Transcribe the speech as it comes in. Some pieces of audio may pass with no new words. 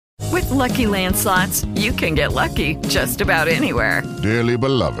Lucky Land Slots, you can get lucky just about anywhere. Dearly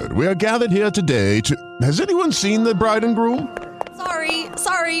beloved, we are gathered here today to... Has anyone seen the bride and groom?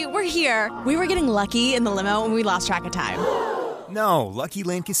 Sorry, we're here. We were getting lucky in the limo and we lost track of time. No, Lucky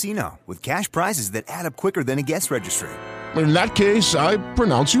Land Casino, with cash prizes that add up quicker than a guest registry. In that case, I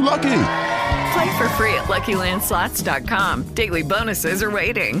pronounce you lucky. Play for free at LuckyLandSlots.com. Daily bonuses are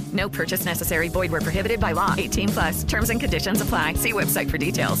waiting. No purchase necessary. Void where prohibited by law. 18+. Terms and conditions apply. See website for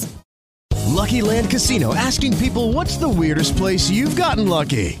details. Lucky Land Casino, asking people, what's the weirdest place you've gotten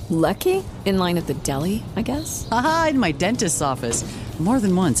lucky? Lucky? In line at the deli, I guess? Aha, in my dentist's office. More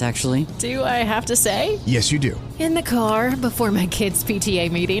than once, actually. Do I have to say? Yes, you do. In the car before my kids'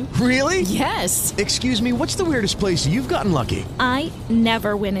 PTA meeting. Really? Yes. Excuse me, what's the weirdest place you've gotten lucky? I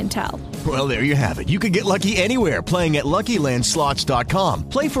never win and tell. Well, there you have it. You can get lucky anywhere, playing at LuckyLandSlots.com.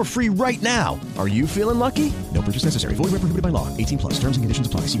 Play for free right now. Are you feeling lucky? No purchase necessary. Void where prohibited by law. 18+. Terms and conditions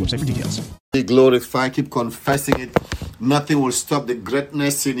apply. See website for details. Be glorified. Keep confessing it. Nothing will stop the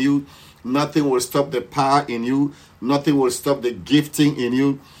greatness in you. Nothing will stop the power in you. Nothing will stop the gifting in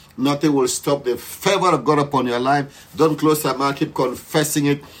you. Nothing will stop the favor of God upon your life. Don't close your mouth. Keep confessing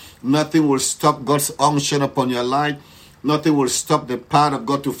it. Nothing will stop God's unction upon your life. Nothing will stop the power of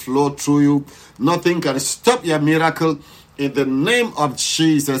God to flow through you. Nothing can stop your miracle. In the name of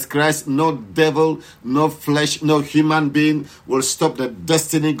Jesus Christ, no devil, no flesh, no human being will stop the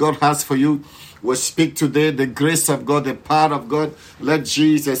destiny God has for you. We speak today the grace of God, the power of God. Let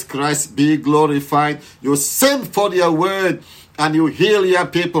Jesus Christ be glorified. You send forth your word and you heal your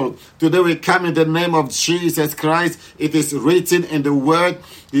people. Today we come in the name of Jesus Christ. It is written in the word.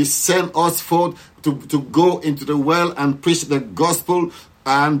 He sent us forth to go into the world and preach the gospel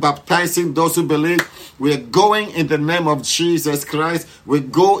and baptizing those who believe. We are going in the name of Jesus Christ. We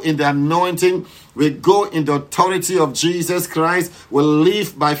go in the anointing. We go in the authority of Jesus Christ. We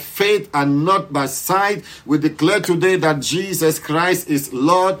live by faith and not by sight. We declare today that Jesus Christ is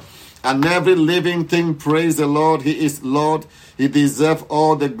Lord, and every living thing praise the Lord. He is Lord. He deserves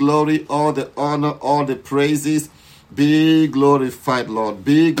all the glory, all the honor, all the praises. Be glorified, Lord.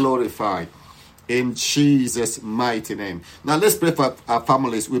 Be glorified. In Jesus' mighty name. Now let's pray for our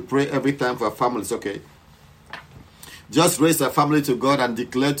families. We pray every time for our families, okay? Just raise our family to God and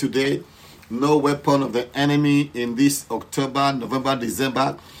declare today, no weapon of the enemy in this October, November,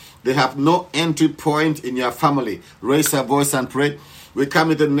 December. They have no entry point in your family. Raise our voice and pray. We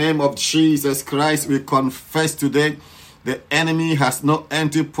come in the name of Jesus Christ. We confess today the enemy has no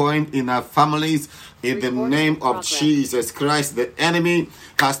entry point in our families. In the name of Jesus Christ, the enemy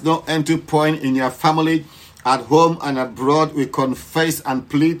has no entry point in your family. At home and abroad, we confess and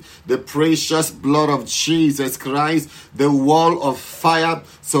plead the precious blood of Jesus Christ, the wall of fire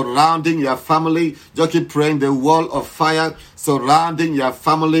surrounding your family. Just keep praying, the wall of fire surrounding your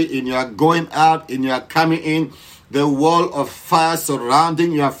family, in your going out, in your coming in. The wall of fire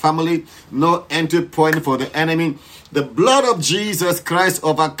surrounding your family. No entry point for the enemy. The blood of Jesus Christ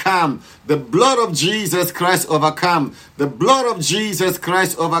overcome. The blood of Jesus Christ overcome. The blood of Jesus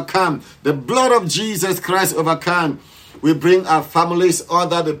Christ overcome. The blood of Jesus Christ overcome. We bring our families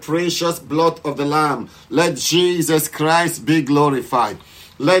under the precious blood of the Lamb. Let Jesus Christ be glorified.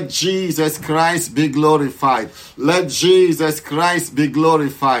 Let Jesus Christ be glorified. Let Jesus Christ be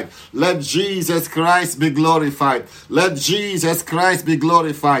glorified. Let Jesus Christ be glorified. Let Jesus Christ be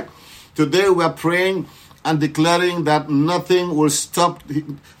glorified. Today we are praying and declaring that nothing will stop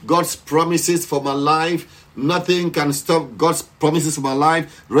God's promises for my life. Nothing can stop God's promises for my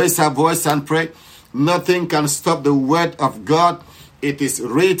life. Raise our voice and pray. Nothing can stop the word of God. It is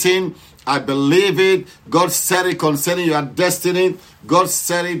written. I believe it. God said it concerning your destiny. God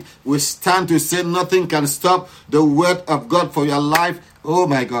said it. We stand to say nothing can stop the word of God for your life. Oh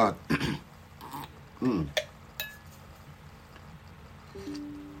my God.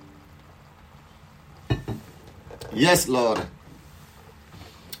 Yes, Lord.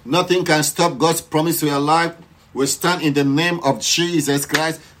 Nothing can stop God's promise to your life. We stand in the name of Jesus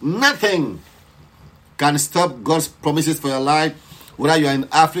Christ. Nothing can stop God's promises for your life. Whether you are in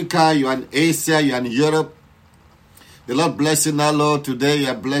Africa, you are in Asia, you are in Europe. The Lord bless you now, Lord. Today you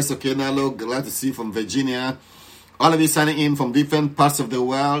are blessed. Okay, now, Lord. Glad to see you from Virginia. All of you signing in from different parts of the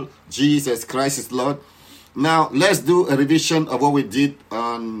world. Jesus Christ is Lord. Now, let's do a revision of what we did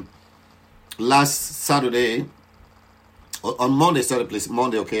on last Saturday. On Monday, sorry, please.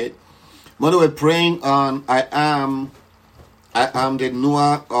 Monday, okay? Monday, we're praying on I am the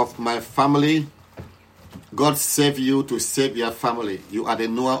Noah of my family. God save you to save your family. You are the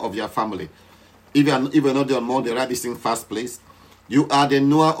Noah of your family. If you're not there on Monday, write this thing fast, please. You are the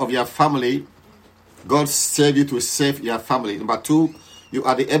Noah of your family. God save you to save your family. Number two, You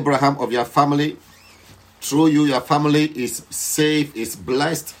are the Abraham of your family. Through you, your family is safe, is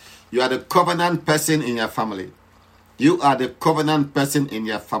blessed. You are the covenant person in your family. You are the covenant person in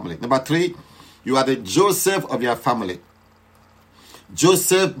your family. Number 3, you are the Joseph of your family.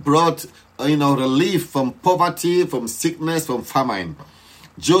 Joseph brought, relief from poverty, from sickness, from famine.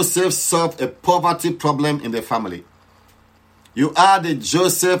 Joseph solved a poverty problem in the family. You are the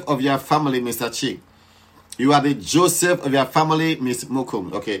Joseph of your family, Mr. Chick. You are the Joseph of your family, Miss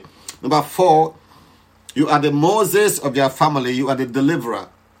Mukum. Okay. Number 4, you are the Moses of your family. You are the deliverer.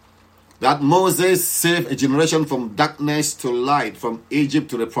 That Moses saved a generation from darkness to light, from Egypt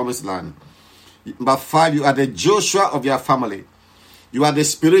to the promised land. Number 5, you are the Joshua of your family. You are the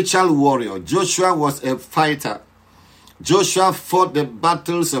spiritual warrior. Joshua was a fighter. Joshua fought the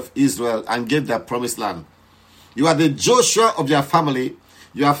battles of Israel and gave the promised land. You are the Joshua of your family.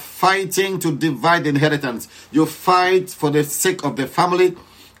 You are fighting to divide the inheritance. You fight for the sake of the family.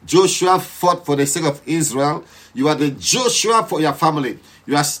 Joshua fought for the sake of Israel. You are the Joshua for your family.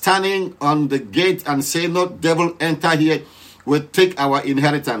 You are standing on the gate and saying, no devil enter here. We'll take our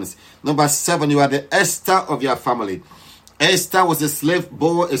inheritance. Number 7, you are the Esther of your family. Esther was a slave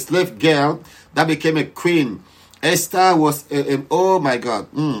boy, a slave girl that became a queen. Esther was, oh my God,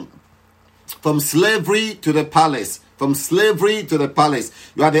 from slavery to the palace. From slavery to the palace.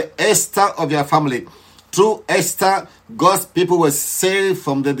 You are the Esther of your family. Through Esther, God's people were saved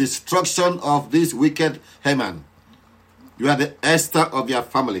from the destruction of this wicked Haman. You are the Esther of your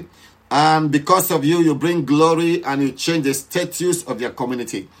family. And because of you, you bring glory and you change the status of your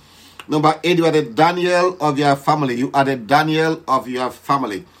community. Number 8, you are the Daniel of your family. You are the Daniel of your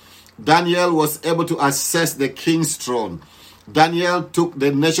family. Daniel was able to access the king's throne. Daniel took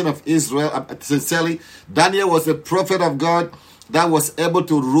the nation of Israel sincerely. Daniel was a prophet of God that was able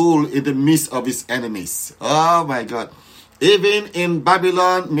to rule in the midst of his enemies. Oh my God. Even in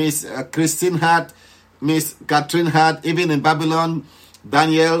Babylon, Miss Catherine had, even in Babylon,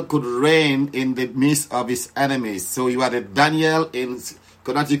 Daniel could reign in the midst of his enemies. So you are the Daniel in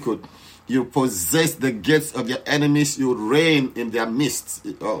Connecticut. You possess the gates of your enemies. You reign in their midst.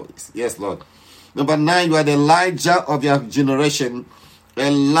 Oh, yes, Lord. Number 9, you are the Elijah of your generation.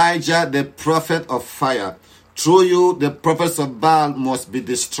 Elijah, the prophet of fire. Through you, the prophets of Baal must be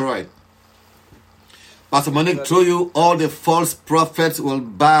destroyed. Pastor Monique, through you, all the false prophets will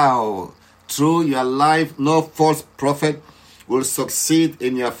bow. Through your life, no false prophet will succeed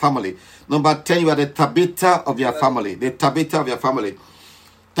in your family. Number 10, you are the Tabitha of your family. The Tabitha of your family.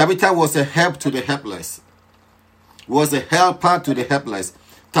 Tabitha was a help to the helpless. Was a helper to the helpless.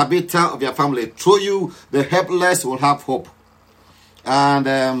 Tabitha of your family. Through you, the helpless will have hope.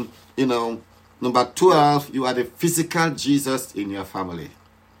 And, number 12, you are the physical Jesus in your family.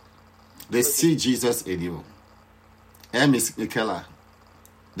 They see Jesus in you. Miss Michaela.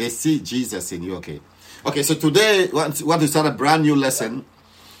 They see Jesus in you, okay. Okay, so today, we want to start a brand new lesson.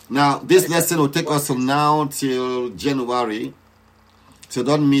 Now, this lesson will take us from now till January. So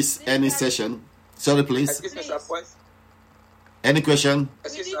don't miss any session. Sorry, please. Any question?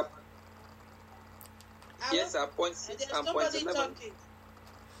 Yes, sir. Point 6 and point 11.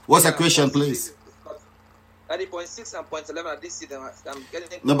 What's the question, please? Point 6 and point 11. I didn't see them. I'm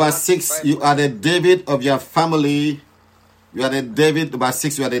getting Number 6, you are the David of your family. You are the David. Number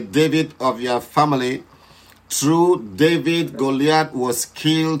 6, you are the David of your family. Through David, Goliath was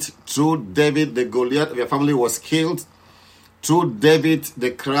killed. Through David, the Goliath of your family was killed. Through David,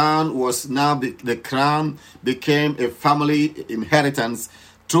 the crown became a family inheritance.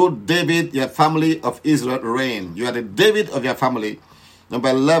 Through David, your family of Israel reigned. You are the David of your family. Number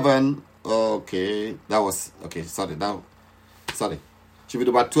 11. Okay, that was okay. Sorry. Should be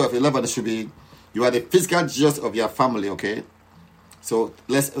number 12. 11 should be you are the physical Jesus of your family. Okay. So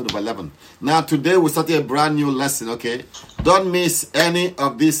let's go to 11. Now today we start a brand new lesson. Okay. Don't miss any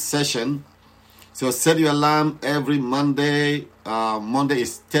of this session. So set your alarm every Monday. Monday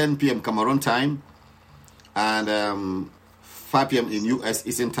is 10 p.m. Cameroon time. And 5 p.m. in U.S.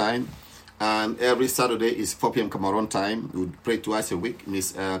 Eastern time. And every Saturday is 4 p.m. Cameroon time. We pray twice a week.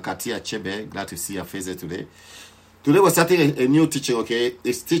 Miss Katia Chebe, glad to see your faces today. Today we're starting a new teaching, okay?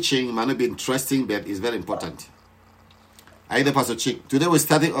 This teaching might not be interesting, but it's very important. I hear the Pastor Chick. Today we're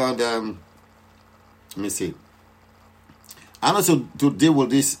starting on let me see. And also to deal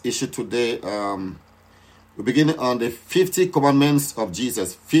with this issue today, we're beginning on the 50 commandments of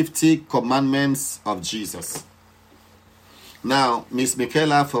Jesus. 50 commandments of Jesus. Now, Miss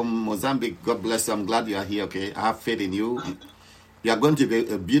Michaela from Mozambique, God bless you. I'm glad you are here, okay? I have faith in you. You are going to be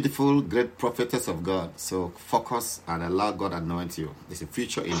a beautiful, great prophetess of God. So focus and allow God to anoint you. There's a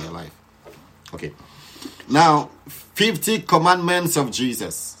future in your life. Okay. Now, 50 commandments of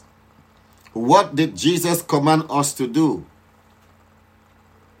Jesus. What did Jesus command us to do?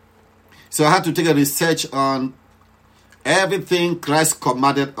 So I had to take a research on everything Christ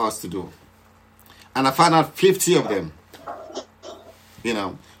commanded us to do. And I found out 50 of them.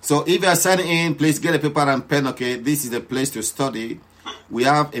 So if you are signing in, please get a paper and pen, okay? This is the place to study. We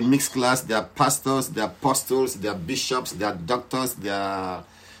have a mixed class. There are pastors, there are apostles, there are bishops, there are doctors, there are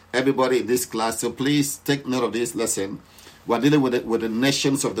everybody in this class. So please take note of this lesson. We're dealing with the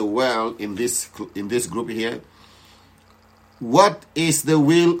nations of the world in this group here. What is the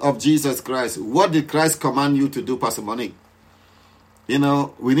will of Jesus Christ? What did Christ command you to do, Pastor Monique? We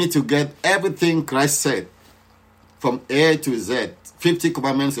need to get everything Christ said from A to Z. 50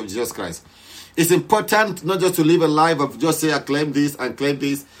 commandments of Jesus Christ. It's important not just to live a life of just say, I claim this and claim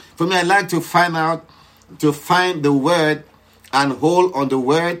this. For me, I like to find the word and hold on the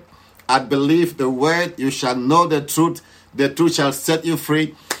word. I believe the word. You shall know the truth. The truth shall set you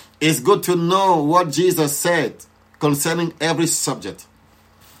free. It's good to know what Jesus said concerning every subject.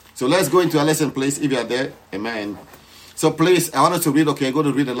 So let's go into a lesson, please, if you are there. Amen. So please, I want us to read, okay, I'm going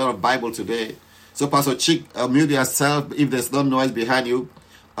to read a lot of Bible today. So Pastor Chick, mute yourself if there's no noise behind you.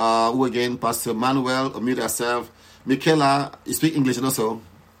 Who again? Pastor Manuel, mute yourself. Michaela, you speak English also?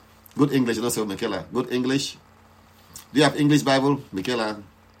 Good English also, Michaela. Good English. Do you have English Bible, Michaela?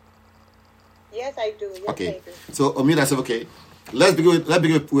 Yes, I do. Yes, okay. I do. So mute yourself, okay. Let's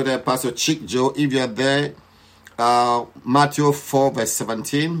begin with Pastor Chick Joe. If you are there, Matthew 4 verse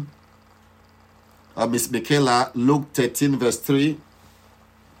 17. Miss Michaela, Luke 13 verse 3.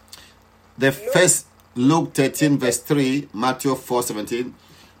 First Luke 13 verse 3, Matthew 4 17.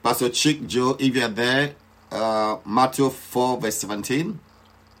 Pastor Chick Joe, if you are there, Matthew 4 verse 17.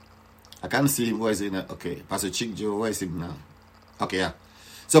 I can't see him. Where is he now? Okay, Pastor Chick Joe, where is he now? Okay, yeah.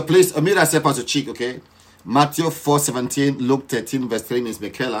 So please, unmute yourself, Pastor Chick, okay? Matthew 4 17, Luke 13 verse 3, Miss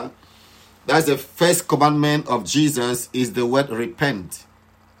Michaela. That's the first commandment of Jesus is the word repent.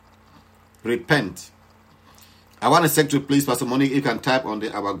 Repent. I want to say to please, Pastor Monique, you can type on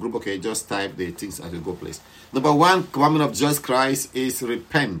our group, okay? Just type the things as you go, please. Number one commandment of Jesus Christ is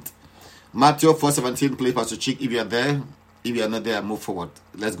repent. Matthew 4 17, please, Pastor Chick, if you are there. If you are not there, move forward.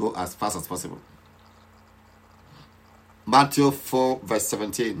 Let's go as fast as possible. Matthew 4 verse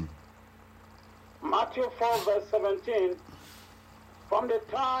 17. Matthew 4 verse 17. From the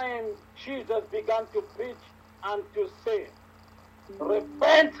time Jesus began to preach and to say,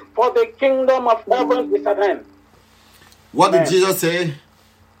 repent, for the kingdom of heaven is at hand. What did Jesus say?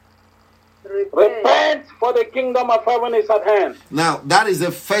 Repent, for the kingdom of heaven is at hand. Now, that is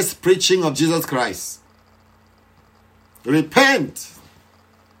the first preaching of Jesus Christ. Repent.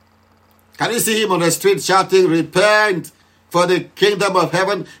 Can you see him on the street shouting, repent, for the kingdom of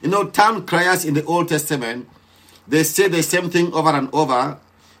heaven? Town criers in the Old Testament, they say the same thing over and over.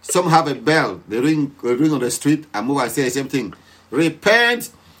 Some have a bell. They ring on the street and move and say the same thing.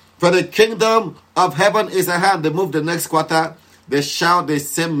 Repent, for the kingdom of heaven is at hand. They move the next quarter. They shout the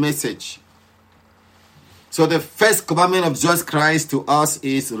same message. So the first commandment of Jesus Christ to us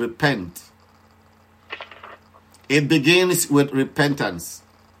is repent. It begins with repentance.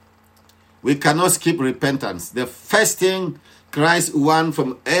 We cannot skip repentance. The first thing Christ wants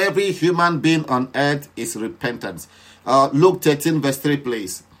from every human being on earth is repentance. Luke 13 verse 3,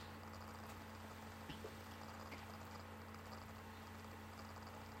 please.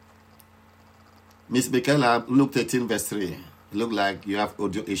 Miss Michaela, Luke 13 verse 3. Look like you have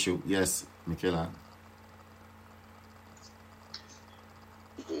audio issue. Yes, Michaela.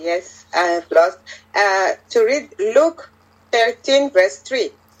 Yes, I have lost. To read Luke 13 verse 3.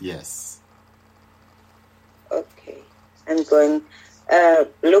 Yes. Okay, I'm going.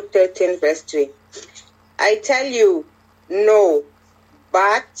 Luke 13 verse 3. I tell you, no,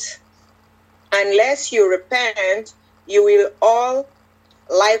 but unless you repent, you will all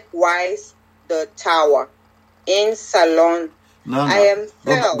likewise the tower in Salon. No. I am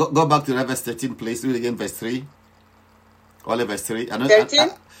filled. Go back to verse 13, please. Read again verse 3. Only verse 3. 13?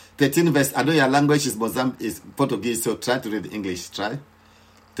 13 verse. I know your language is Mozambique, is Portuguese, so try to read English. Try.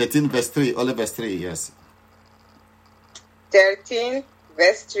 13 verse 3. Only verse 3, yes. 13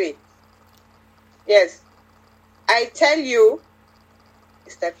 verse 3. Yes. I tell you,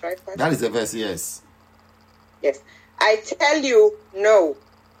 is that right, Pastor? That is the verse, yes. Yes. I tell you, no,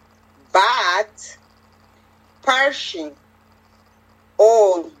 but perishing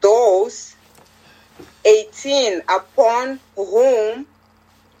all those 18 upon whom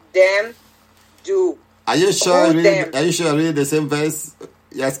them do. Are you sure you read the same verse?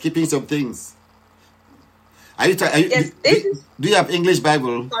 You are skipping some things. Do you have English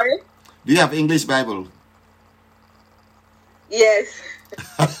Bible? Sorry? Do you have English Bible? Yes.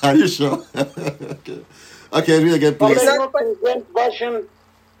 Are you sure? Okay, read again, please. Version.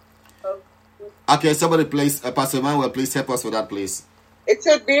 Okay, somebody please, Pastor Manuel, please help us with that, please. It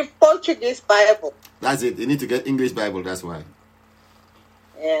should be Portuguese Bible. That's it. You need to get English Bible, that's why.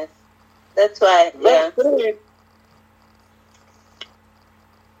 Yes. That's why. Yeah.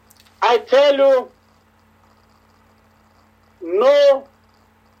 I tell you, no,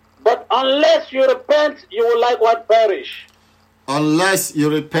 but unless you repent, you will likewise perish. Unless you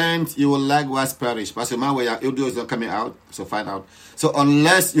repent, you will likewise perish. Pastor Manuel, your audio is not coming out, so find out. So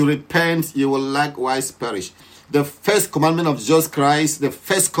unless you repent, you will likewise perish. The first commandment of Jesus Christ, the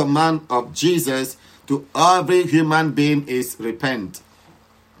first command of Jesus to every human being is repent.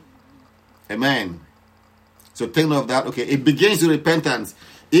 Amen. So take note of that. Okay, it begins with repentance.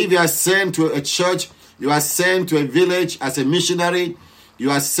 If you are sent to a church, you are sent to a village as a missionary,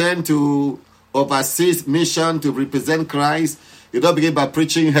 you are sent to overseas mission to represent Christ, you don't begin by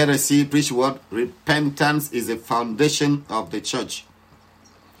preaching heresy. Preach what? Repentance is the foundation of the church.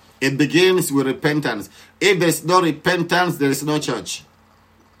 It begins with repentance. If there's no repentance, there is no church.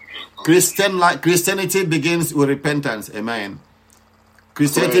 Christianity begins with repentance. Amen.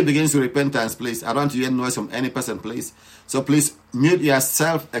 Christianity begins with repentance, please. I don't want to hear noise from any person, please. So please mute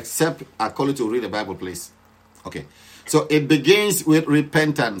yourself except I call you to read the Bible, please. Okay. So it begins with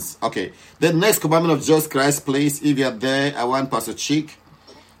repentance. Okay. The next commandment of Jesus Christ, please. If you're there, I want Pastor Chick.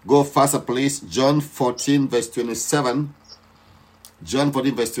 Go faster, please. John 14, verse 27. John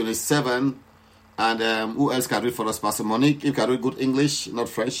 14, verse 27. And who else can read for us? Pastor Monique. You can read good English, not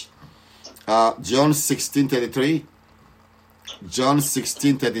French. John 16, 33. John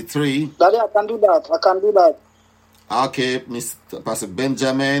 16:33. Daddy, I can do that. Okay, Mr. Pastor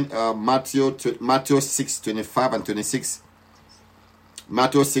Benjamin, Matthew 6:25 and 26.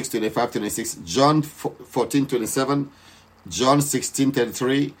 Matthew 6:25, 26. John 14:27. John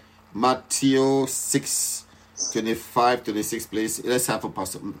 16:33. Matthew 6:25, 26. Please, let's have a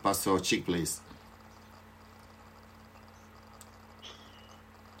Pastor Chick, please.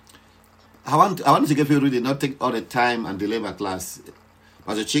 I want to get you reading, not take all the time and delay my class.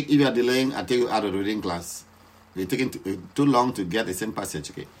 Pastor Chick, if you are delaying, I'll take you out of the reading class. You're taking too long to get the same passage,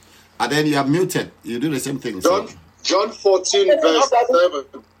 okay? And then you are muted. You do the same thing. John 14, verse 7.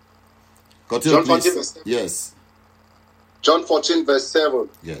 Continue, John 14, please. verse 7. Yes. John 14, verse 7.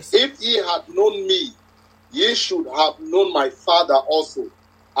 Yes. If ye had known me, ye should have known my Father also.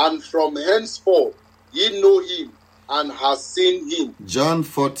 And from henceforth ye know him and has seen him. John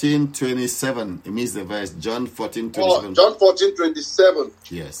 14:27. It means the verse. John 14:27. John 14:27.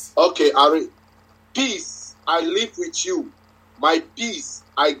 Yes. Okay, I read. Peace I leave with you. My peace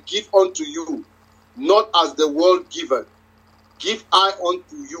I give unto you. Not as the world giveth. Give I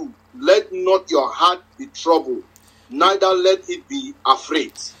unto you. Let not your heart be troubled. Neither let it be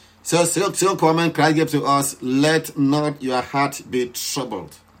afraid. So, second commandment Christ gave to us, let not your heart be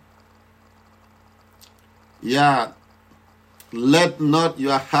troubled. Yeah. Let not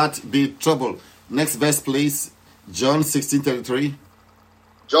your heart be troubled. Next verse, please. John 16:33.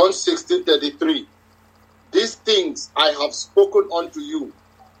 John 16:33. These things I have spoken unto you,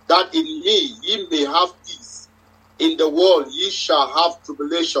 that in me ye may have peace. In the world ye shall have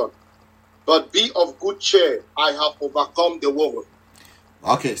tribulation. But be of good cheer, I have overcome the world.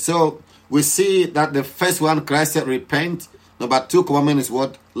 Okay, so we see that the first one, Christ said, repent. Number 2 commandment is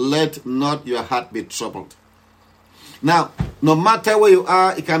what? Let not your heart be troubled. Now, no matter where you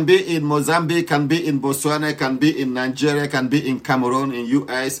are, it can be in Mozambique, can be in Botswana, can be in Nigeria, can be in Cameroon, in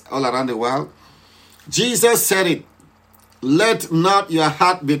US, all around the world. Jesus said it. Let not your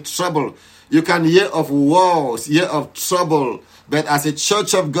heart be troubled. You can hear of wars, hear of trouble. But as a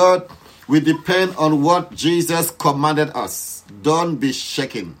church of God, we depend on what Jesus commanded us. Don't be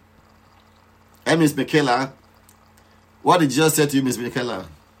shaken. Hey, Miss Michaela, what did Jesus say to you, Miss Michaela?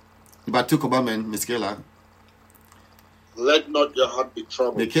 About 2 commandments, Miss Michaela. Let not your heart be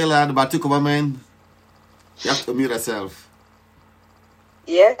troubled. Michaela, about 2 commandments. You have to mute yourself.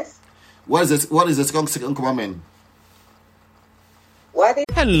 Yes. What is the second commandment?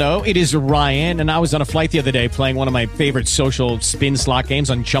 Hello, it is Ryan, and I was on a flight the other day playing one of my favorite social spin slot games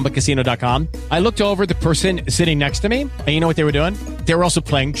on ChumbaCasino.com. I looked over at the person sitting next to me, and you know what they were doing? They were also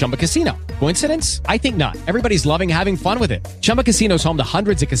playing Chumba Casino. Coincidence? I think not. Everybody's loving having fun with it. Chumba Casino is home to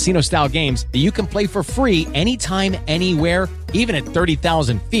hundreds of casino-style games that you can play for free anytime, anywhere, even at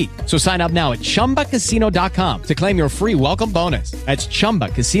 30,000 feet. So sign up now at ChumbaCasino.com to claim your free welcome bonus. That's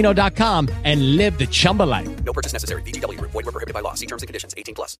ChumbaCasino.com and live the Chumba life. No purchase necessary. VGW. Void where prohibited by law. See terms and conditions.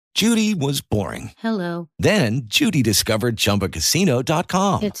 18+. Judy was boring. Hello. Then Judy discovered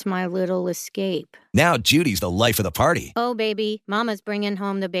ChumbaCasino.com. It's my little escape. Now Judy's the life of the party. Oh, baby, mama's bringing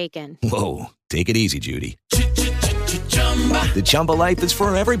home the bacon. Whoa, take it easy, Judy. The Chumba life is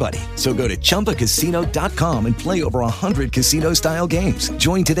for everybody. So go to ChumbaCasino.com and play over 100 casino-style games.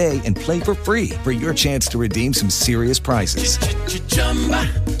 Join today and play for free for your chance to redeem some serious prizes.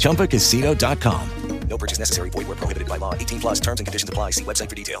 ChumbaCasino.com. No purchase necessary. Void where prohibited by law. 18+. Terms and conditions apply. See website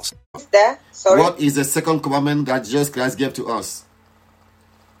for details. What is the second commandment that Jesus Christ gave to us?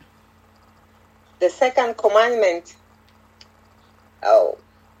 The second commandment. Oh.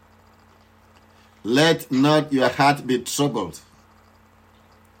 Let not your heart be troubled.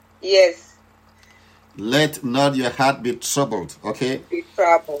 Yes. Let not your heart be troubled. Okay? Be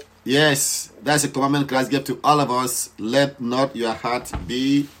troubled. Yes. That's a commandment Christ gave to all of us. Let not your heart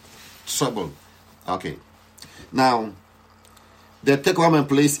be troubled. Okay. Now, the third commandment,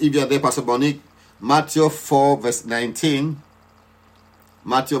 please, if you are there, Pastor Bonnie, Matthew 4, verse 19.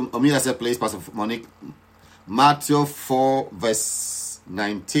 Matthew, Omira said, please, Pastor Monique. Matthew 4, verse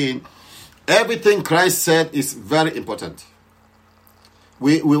 19. Everything Christ said is very important.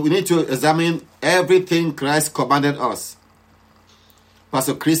 We need to examine everything Christ commanded us.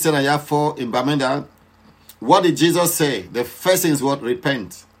 Pastor Christian Ayafo in Bamenda, what did Jesus say? The first thing is what?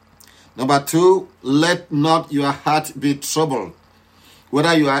 Repent. Number 2, let not your heart be troubled.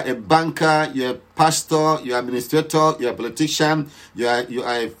 Whether you are a banker, you're a pastor, you're an administrator, you're a politician, you are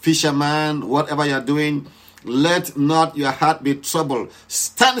a fisherman, whatever you're doing, let not your heart be troubled.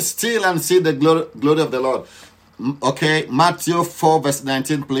 Stand still and see the glory of the Lord. Okay, Matthew 4, verse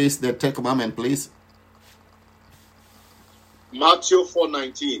 19, please. The third commandment, please. Matthew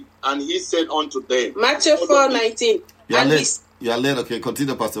 4:19, and he said unto them. Matthew 4:19. You are late. Okay,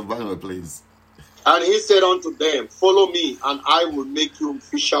 continue, Pastor Bonnie, please. And he said unto them, follow me, and I will make you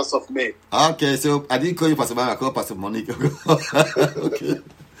fishers of men. Okay, so I didn't call you Pastor Bonnie, I called Pastor Monique. Okay.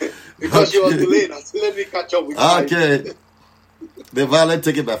 Because you were delayed. So let me catch up with you. Okay. The violent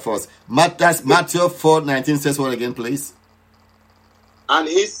take it by force. Matthew 4:19 says what again, please? And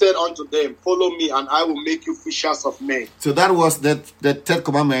he said unto them, follow me, and I will make you fishers of men. So that was the third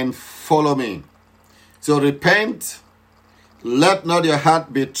commandment, follow me. So repent, let not your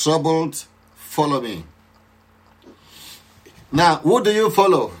heart be troubled, follow me. Now, who do you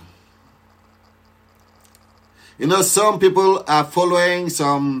follow? You know, some people are following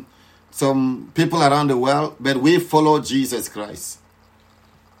some people around the world, but we follow Jesus Christ.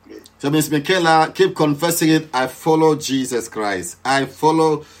 So Ms. Michaela, keep confessing it. I follow Jesus Christ. I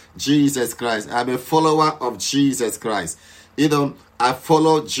follow Jesus Christ. I'm a follower of Jesus Christ. You know, I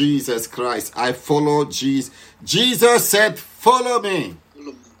follow Jesus Christ. I follow Jesus. Jesus said, follow me.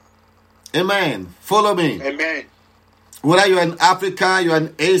 Amen. Follow me. Amen. Whether you're in Africa, you're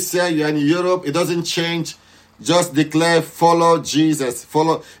in Asia, you're in Europe, it doesn't change. Just declare, follow Jesus.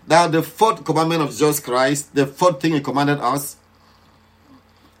 Follow. Now, the fourth commandment of Jesus Christ, the fourth thing he commanded us.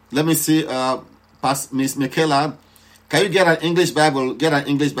 Let me see, Miss Michaela. Can you get an English Bible? Get an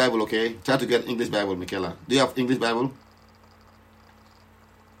English Bible, okay? Try to get English Bible, Michaela. Do you have English Bible?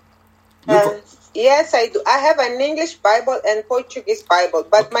 Yes, I do. I have an English Bible and Portuguese Bible.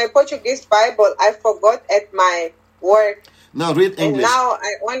 But my Portuguese Bible, I forgot at my work. No, read English. And now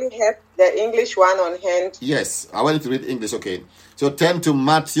I only have the English one on hand. Yes, I want you to read English, okay. So turn to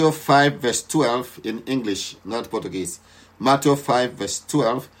Matthew 5, verse 12 in English, not Portuguese. Matthew 5, verse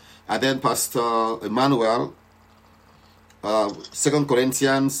 12. And then Pastor Emmanuel, 2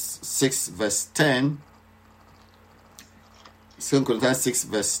 Corinthians 6, verse 10. 2 Corinthians 6,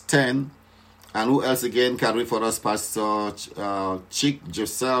 verse 10. And who else again can read for us? Pastor Chick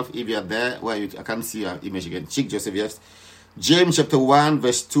Joseph, if you are there. Well, I can't see your image again. Chick Joseph, yes. James chapter 1,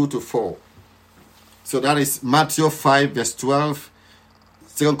 verse 2 to 4. So that is Matthew 5, verse 12.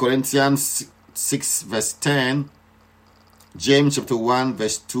 2 Corinthians 6, verse 10. James chapter 1,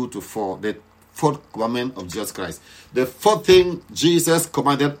 verse 2 to 4. The fourth commandment of Jesus Christ. The fourth thing Jesus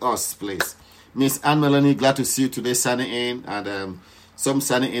commanded us, please. Miss Anne Melanie, glad to see you today signing in. And some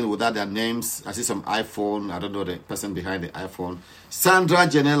signing in without their names. I see some iPhone. I don't know the person behind the iPhone. Sandra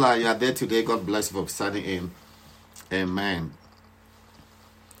Janela, you are there today. God bless you for signing in. Amen.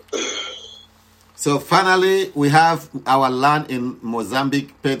 So finally, we have our land in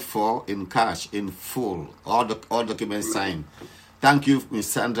Mozambique paid for in cash, in full. All documents signed. Thank you, Miss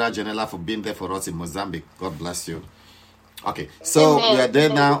Sandra Janela, for being there for us in Mozambique. God bless you. Okay, so we are there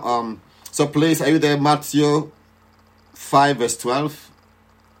now. So please, are you there? Matthew 5, verse 12.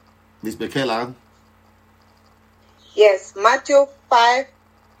 Miss Michaela. Yes, Matthew 5,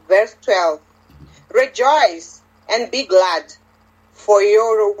 verse 12. Rejoice and be glad, for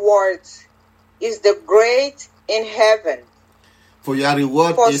your reward is the great in heaven. For your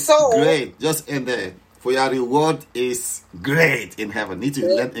reward For is so- great. Just end there. For your reward is great in heaven. Need to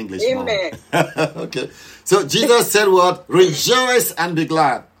learn English more. Amen. Okay. So Jesus said what? Rejoice and be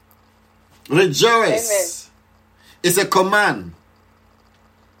glad. Rejoice. It's a command.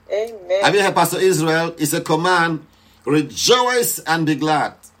 Amen. Have you heard Pastor Israel? It's a command. Rejoice and be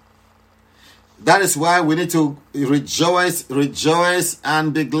glad. That is why we need to rejoice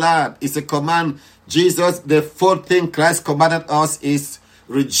and be glad. It's a command. Jesus, the fourth thing Christ commanded us is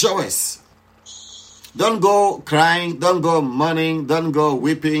rejoice. Don't go crying, don't go mourning, don't go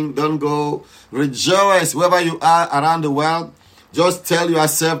weeping, don't go rejoice. Wherever you are around the world, just tell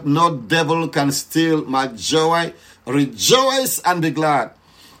yourself, no devil can steal my joy. Rejoice and be glad.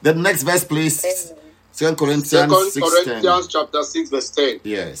 The next verse, please. 2 Corinthians 6:10. Chapter 6, verse 10.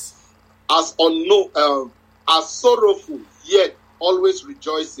 Yes. As sorrowful, yet always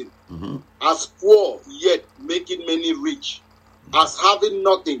rejoicing. Mm-hmm. As poor, yet making many rich. As having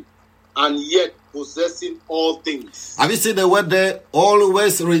nothing, and yet possessing all things. Have you seen the word there?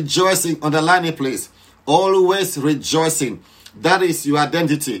 Always rejoicing. Underline it, please. Always rejoicing. That is your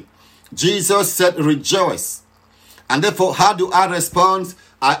identity. Jesus said rejoice. And therefore, how do I respond?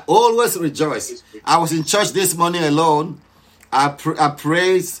 I always rejoice. I was in church this morning alone. I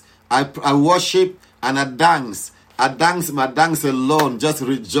praise, I worship, and I dance. I dance my dance alone, just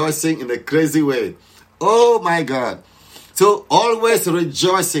rejoicing in a crazy way. Oh my God. So always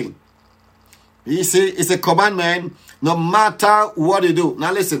rejoicing. You see, it's a commandment no matter what you do.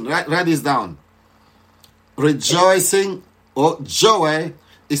 Now listen, write this down. Rejoicing or joy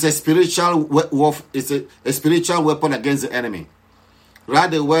is a spiritual a spiritual weapon against the enemy.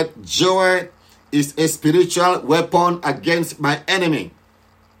 Write the word joy is a spiritual weapon against my enemy.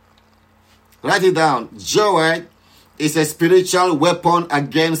 Write it down. Joy is a spiritual weapon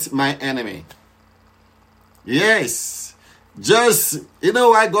against my enemy. Yes. Just, you know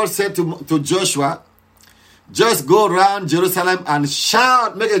why God said to Joshua, just go around Jerusalem and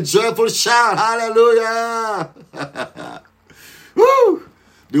shout, make a joyful shout. Hallelujah. Woo!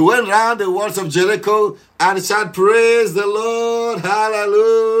 They went around the walls of Jericho and shout, praise the Lord.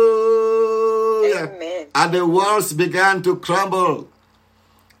 Hallelujah. Amen. And the walls began to crumble.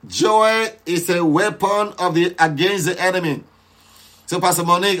 Joy is a weapon against the enemy. So Pastor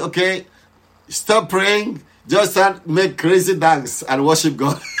Monique, okay, stop praying. Just make crazy dance and worship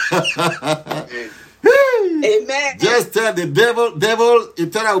God. Amen. Just tell the devil,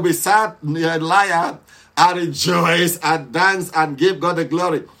 eternal will be sad, liar, and rejoice and dance and give God the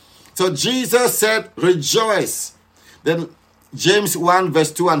glory. So Jesus said, rejoice. Then James 1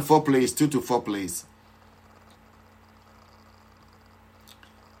 verse 2 and 4, please. 2 to 4, please.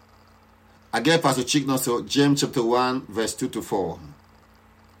 I gave Pastor Chigno, so James chapter 1 verse 2 to 4.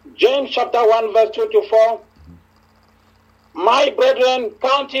 James chapter 1 verse 2 to 4. My brethren,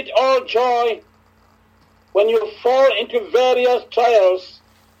 count it all joy when you fall into various trials,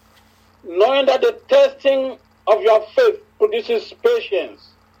 knowing that the testing of your faith produces patience.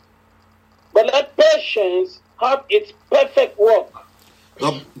 But let patience have its perfect work,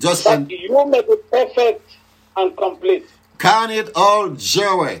 that you may be perfect and complete. Count it all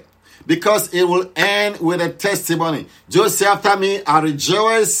joy, because it will end with a testimony. Just say after me, I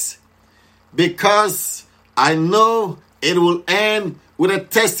rejoice because I know it will end with a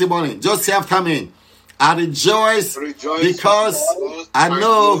testimony. Just say after me, I rejoice because I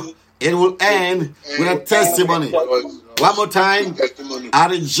know it will end with a testimony. One more time. I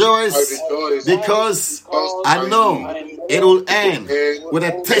rejoice because I know it will end with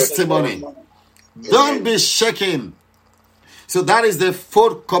a testimony. Don't be shaken. So that is the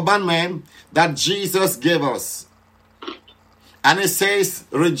fourth commandment that Jesus gave us. And it says,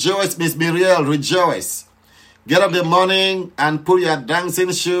 rejoice means be real, rejoice. Get up in the morning and put your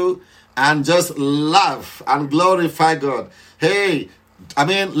dancing shoe and just laugh and glorify God. Hey,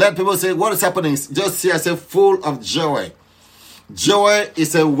 let people say, what is happening? Just see yourself full of joy. Joy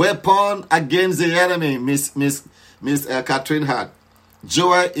is a weapon against the enemy, Miss Catherine Hart.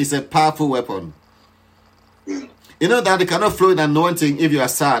 Joy is a powerful weapon. You know that you cannot flow in anointing if you are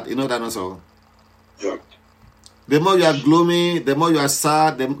sad. You know that also? Yeah. The more you are gloomy, the more you are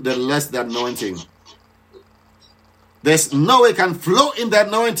sad, the less the anointing. There's no way you can flow in the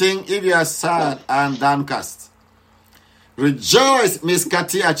anointing if you are sad and downcast. Rejoice, Miss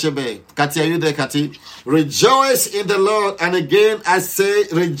Katia Achebe. Katia, are you there, Katia? Rejoice in the Lord. And again, I say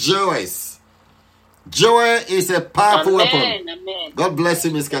rejoice. Joy is a powerful weapon. Amen. God bless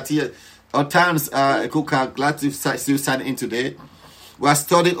you, Miss Katia. At times, Kuka, glad to see you sign in today. We are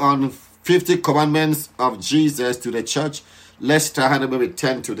studying on 50 commandments of Jesus to the church. Let's try maybe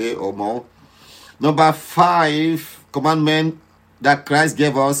 10 today or more. Number 5 commandment that Christ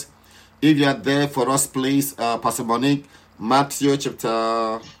gave us. If you are there for us, please, Pastor Monique, Matthew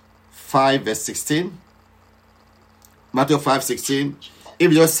chapter 5, verse 16. Matthew 5:16.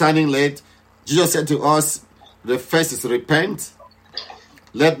 If you're signing late, Jesus said to us, the first is repent.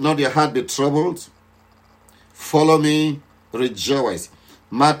 Let not your heart be troubled. Follow me, rejoice.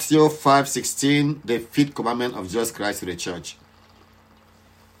 Matthew 5:16, the 5th commandment of Jesus Christ to the church.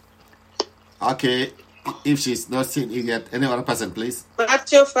 Okay, if she's not seen it yet, any other person, please.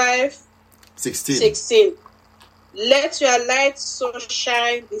 Matthew 5:16. 16. Let your light so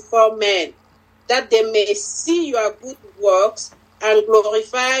shine before men, that they may see your good works and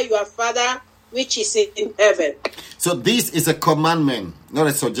glorify your Father which is in heaven. So this is a commandment, not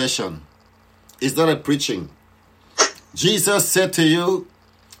a suggestion. It's not a preaching. Jesus said to you,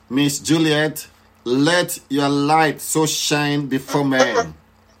 Miss Juliet, let your light so shine before men.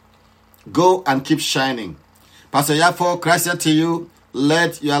 Go and keep shining. Pastor Yafo, Christ said to you,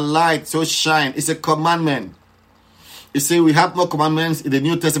 let your light so shine. It's a commandment. You see, we have more commandments in the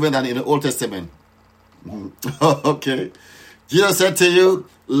New Testament than in the Old Testament. Okay. Jesus said to you,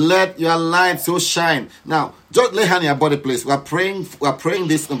 let your light so shine. Now, just lay hand on your body, please. We are praying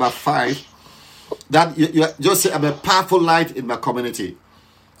this number 5. That you just say, I'm a powerful light in my community.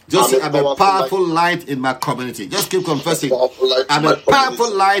 Just say, I'm a powerful light in my community. Just keep confessing. I'm a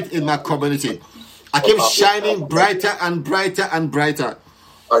powerful light in my community. I keep shining brighter and brighter and brighter.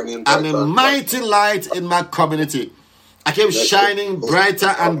 I'm a mighty light in my community. I keep shining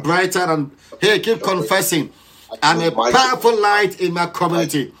brighter and brighter and hey, keep confessing. I'm a powerful light in my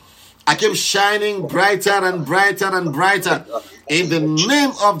community. I keep shining brighter and brighter and brighter. In the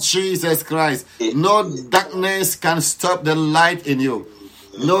name of Jesus Christ, no darkness can stop the light in you.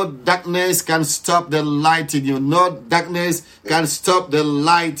 No darkness can stop the light in you. No darkness can stop the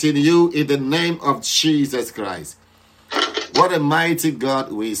light in you in the name of Jesus Christ. What a mighty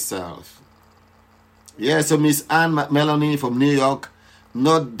God we serve. Yes, so Miss Anne Melanie from New York,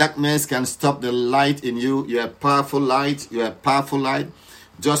 no darkness can stop the light in you. You're a powerful light. You're a powerful light.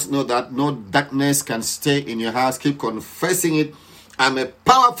 Just know that no darkness can stay in your house. Keep confessing it. I'm a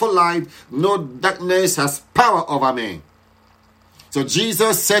powerful light. No darkness has power over me. So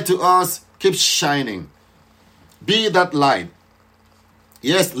Jesus said to us, keep shining. Be that light.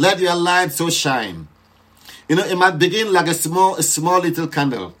 Yes, let your light so shine. You know, it might begin like a small little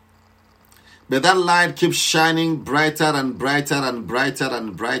candle. But that light keeps shining brighter and brighter and brighter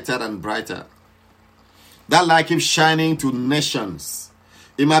and brighter and brighter. That light keeps shining to nations.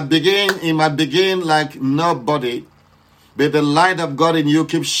 It might begin like nobody, but the light of God in you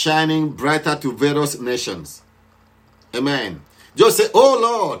keeps shining brighter to various nations. Amen. Just say, oh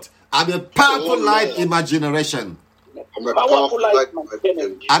Lord, I'm a powerful light in my generation. I'm a powerful light in my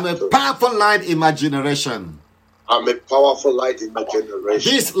generation. I'm a powerful light in my generation. I'm a powerful light in my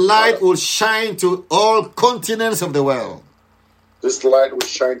generation. This light will shine to all continents of the world. This light will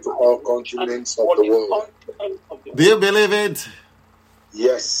shine to all continents of the world. Do you believe it?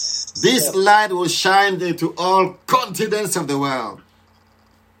 Yes. This light will shine to all continents of the world.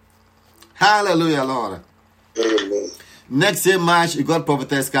 Hallelujah, Lord. Amen. Next year, March, you got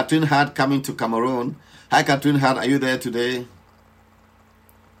Prophetess Catherine Hart coming to Cameroon. Hi, Catherine Hart. Are you there today?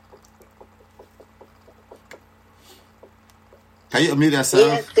 Can you unmute yourself?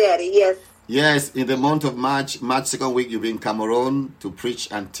 Yes, Daddy, yes. Yes, in the month of March 2nd week, you'll be in Cameroon to preach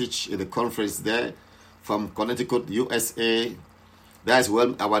and teach in the conference there from Connecticut, USA. That is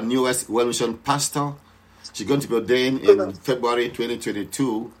our newest World Mission pastor. She's going to be ordained in February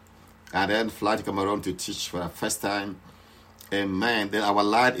 2022 and then fly to Cameroon to teach for the first time. Amen. Then our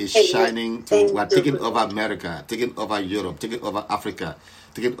light is shining. We're taking over America, taking over Europe, taking over Africa,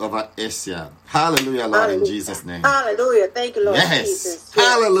 taking over Asia. Hallelujah, Lord, in Jesus' name. Hallelujah. Thank you, Lord. Yes. Jesus.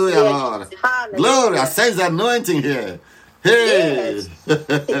 Hallelujah, yes. Lord. Hallelujah. Glory. I sense the anointing here. Hey.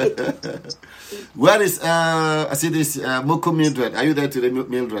 Yes. Where is, I see this, Moko Mildred. Are you there today,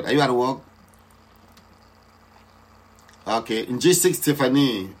 Mildred? Are you at work? Okay. In G6,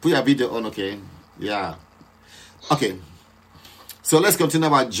 Stephanie, put your video on, okay? Yeah. Okay. So let's continue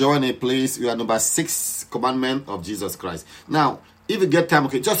our journey, please. We are number 6 commandment of Jesus Christ. Now, if you get time,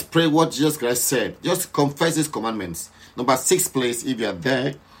 okay, just pray what Jesus Christ said. Just confess his commandments. Number 6, please, if you are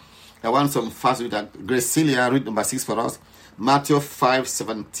there. I want some fast with that. Gracilia, read number 6 for us. Matthew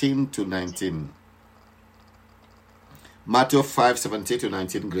 5:17-19. Matthew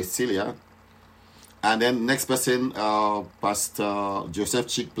 5:17-19, Gracilia. And then next person, Pastor Joseph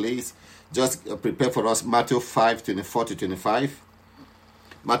Chick, please. Just prepare for us Matthew 5:24-25.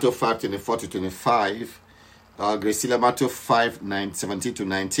 Matthew 5:24-25. Graciela, Matthew 5:17 to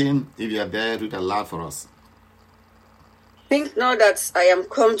 19. If you are there, read aloud for us. Think not that I am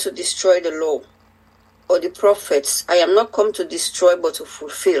come to destroy the law or the prophets. I am not come to destroy, but to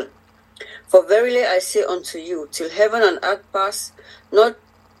fulfill. For verily I say unto you, till heaven and earth pass, not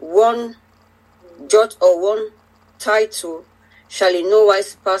one jot or one title shall in no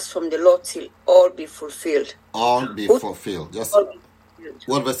wise pass from the law till all be fulfilled. All be fulfilled. Just all be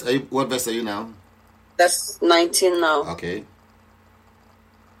fulfilled. What verse are you now? That's 19 now. Okay.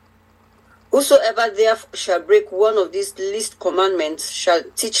 Whosoever therefore shall break one of these least commandments shall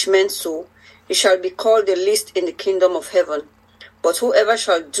teach men so, he shall be called the least in the kingdom of heaven. But whoever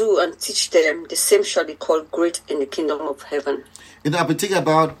shall do and teach them, the same shall be called great in the kingdom of heaven. I've been thinking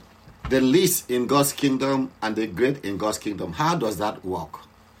about the least in God's kingdom and the great in God's kingdom. How does that work?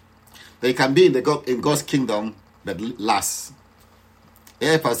 They can be in God's kingdom, but last.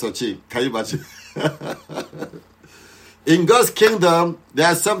 Hey, Pastor Chi, can you imagine? In God's kingdom, there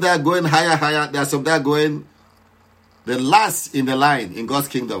are some that are going higher. There are some that are going the last in the line in God's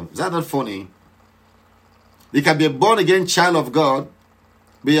kingdom. Is that not funny? You can be a born-again child of God,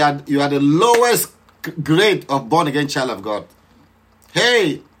 but you are the lowest grade of born-again child of God.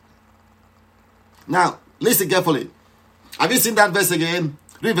 Hey! Now, listen carefully. Have you seen that verse again?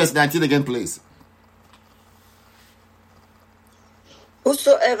 Read verse 19 again, please.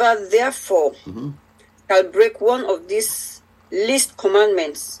 Whosoever therefore shall break one of these least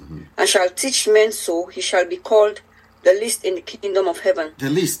commandments and shall teach men so, he shall be called the least in the kingdom of heaven. The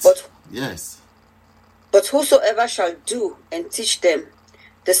least, yes. But whosoever shall do and teach them,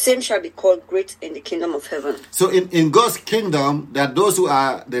 the same shall be called great in the kingdom of heaven. So in God's kingdom, there are those who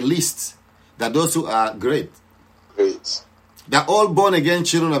are the least, there are those who are great. Great. They're all born again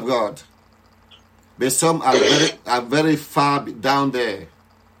children of God. But some are very far down there,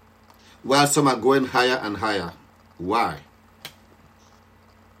 while some are going higher and higher. Why?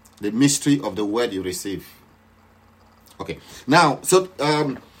 The mystery of the word you receive. Okay. Now, so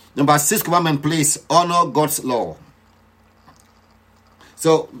number 6 commandment, please honor God's law.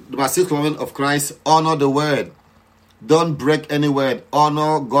 So, number 6 commandment of Christ, honor the word. Don't break any word.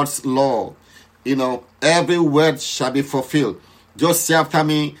 Honor God's law. Every word shall be fulfilled. Just say after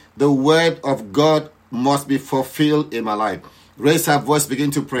me, the word of God must be fulfilled in my life. Raise our voice, begin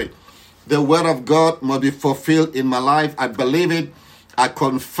to pray. The word of God must be fulfilled in my life. I believe it. I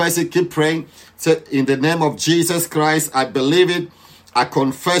confess it. Keep praying. Say, in the name of Jesus Christ, I believe it. I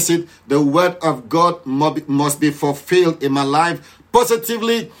confess it. The word of God must be fulfilled in my life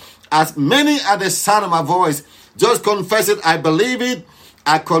positively. As many as the sound of my voice, just confess it. I believe it.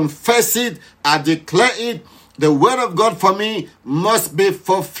 I confess it. I declare it. The word of God for me must be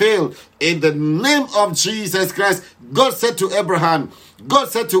fulfilled in the name of Jesus Christ. God said to Abraham, God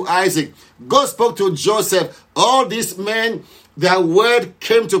said to Isaac, God spoke to Joseph, all these men, their word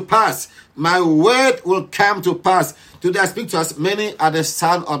came to pass. My word will come to pass. Today I speak to as many at the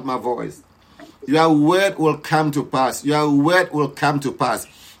sound of my voice. Your word will come to pass. Your word will come to pass.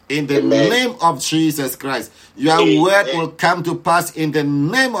 In the name of Jesus Christ. Your word will come to pass in the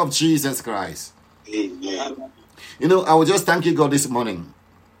name of Jesus Christ. Amen. I was just thanking God this morning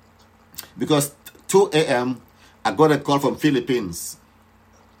because 2 a.m. I got a call from Philippines.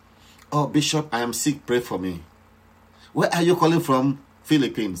 Oh, Bishop, I am sick. Pray for me. Where are you calling from?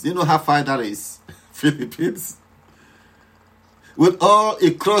 Philippines. Do you know how far that is? Philippines.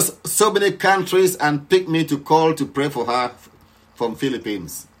 It crossed so many countries and picked me to call to pray for her from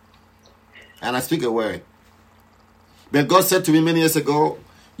Philippines. And I speak a word. But God said to me many years ago,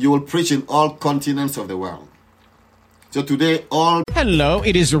 you will preach in all continents of the world. So today, Hello,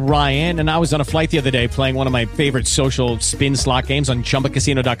 it is Ryan, and I was on a flight the other day playing one of my favorite social spin slot games on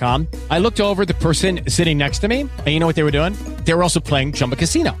ChumbaCasino.com. I looked over at the person sitting next to me, and you know what they were doing? They were also playing Chumba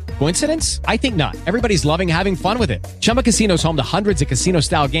Casino. Coincidence? I think not. Everybody's loving having fun with it. Chumba Casino is home to hundreds of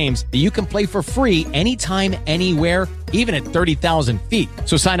casino-style games that you can play for free anytime, anywhere, even at 30,000 feet.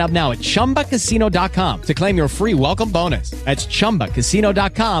 So sign up now at ChumbaCasino.com to claim your free welcome bonus. That's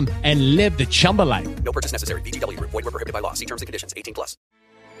ChumbaCasino.com and live the Chumba life. No purchase necessary. VGW. Void where prohibited by law. See terms and conditions. 18+.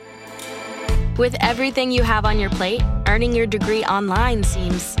 With everything you have on your plate, earning your degree online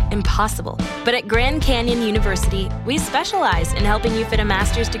seems impossible. But at Grand Canyon University, we specialize in helping you fit a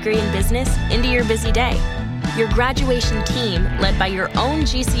master's degree in business into your busy day. Your graduation team, led by your own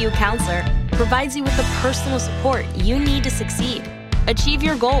GCU counselor, provides you with the personal support you need to succeed. Achieve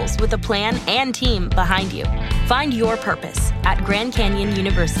your goals with a plan and team behind you. Find your purpose at Grand Canyon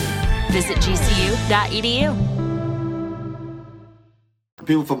University. Visit gcu.edu.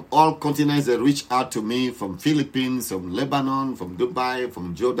 People from all continents that reach out to me, from Philippines, from Lebanon, from Dubai,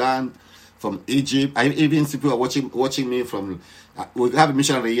 from Jordan, from Egypt. Even people are watching me from. We have a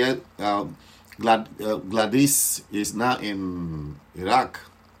missionary here. Gladys is now in Iraq.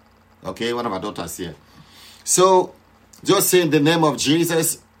 Okay, one of our daughters here. So, just say in the name of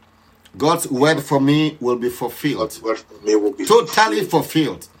Jesus, God's word for me will be fulfilled. God's word for me will be totally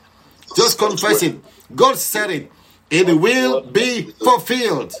fulfilled. Just confess it. God said it. It will be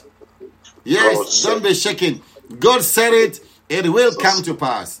fulfilled. Yes, don't be shaken. God said it. It will come to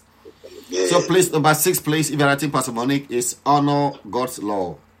pass. So please, number 6, please, if you're writing Pastor Monique, is honor God's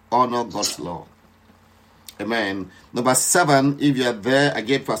law. Honor God's law. Amen. Number 7, if you're there, I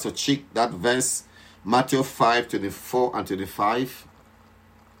gave Pastor Chick that verse, Matthew 5:24 and 25.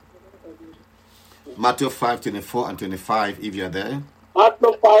 Matthew 5:24 and 25, if you're there.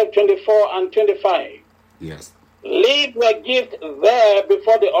 Matthew 5:24 and 25. Yes. Leave your gift there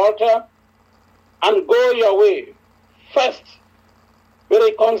before the altar and go your way. First, be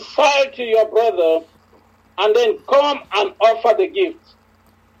reconciled to your brother and then come and offer the gift.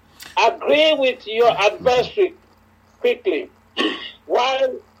 Agree with your adversary quickly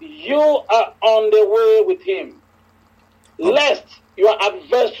while you are on the way with him, lest your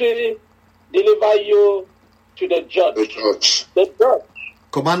adversary deliver you to the judge. The judge.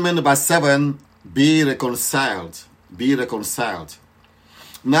 Commandment number 7, be reconciled. Be reconciled.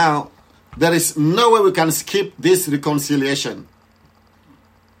 Now, there is no way we can skip this reconciliation.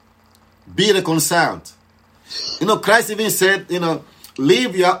 Be reconciled. Christ even said,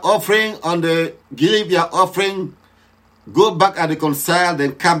 leave your offering go back and reconcile,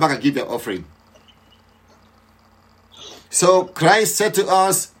 then come back and give your offering. So Christ said to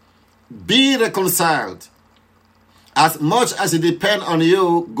us, be reconciled. As much as it depends on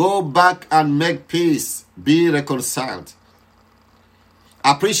you, go back and make peace. Be reconciled.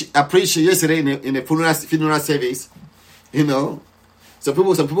 I preached yesterday in a funeral service. Some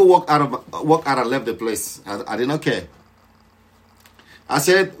people walk out and left the place. I did not care. I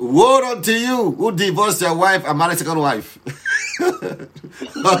said, woe unto you who divorced your wife and married a second wife.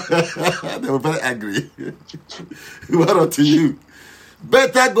 They were very angry. Woe unto you.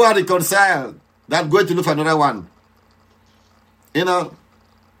 Better go and reconcile than going to look for another one.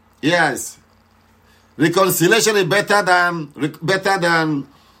 Yes. Reconciliation is better than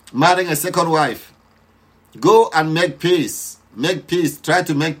marrying a second wife. Go and make peace. Make peace. Try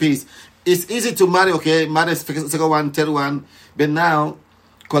to make peace. It's easy to marry a second one, third one. But now,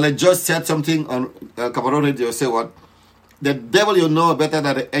 College just said something on Cameroon Radio. Say what? The devil you know better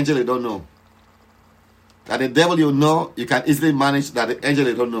than the angel you don't know. That the devil you know, you can easily manage that the angel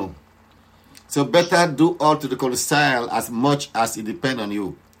you don't know. So better do all to reconcile as much as it depends on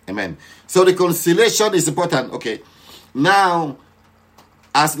you. Amen. So reconciliation is important. Okay. Now,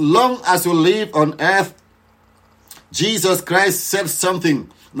 as long as you live on earth, Jesus Christ said something.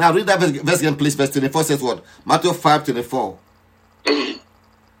 Now read that verse again, please. Verse 24 says what? Matthew 5:24.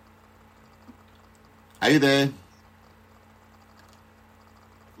 Are you there?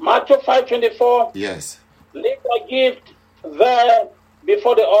 Matthew 5:24. Yes. Leave your gift there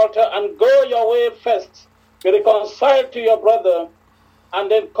before the altar and go your way first. Be reconciled to your brother and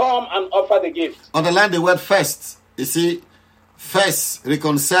then come and offer the gift. Underline the word first. You see, first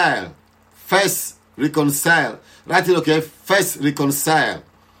reconcile. First reconcile. Write it, okay? First reconcile.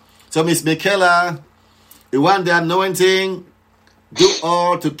 So, Miss Michaela, you want the anointing? Do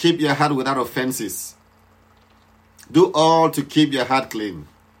all to keep your heart without offenses. Do all to keep your heart clean.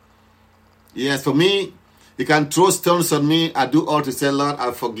 Yes, for me, you can throw stones on me. I do all to say, Lord,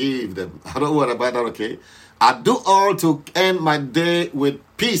 I forgive them. I don't worry about that, okay? I do all to end my day with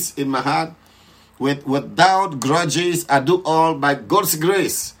peace in my heart, without grudges. I do all by God's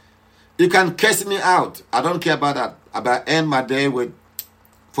grace. You can curse me out. I don't care about that. But I end my day with,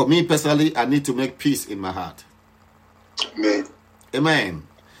 for me personally, I need to make peace in my heart. Amen. Amen.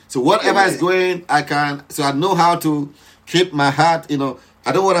 So whatever is going, I know how to keep my heart,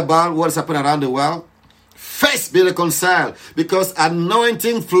 I don't worry about what's happening around the world. First, be reconciled, because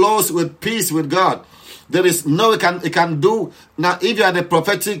anointing flows with peace with God. There is no, it can do. Now, if you are the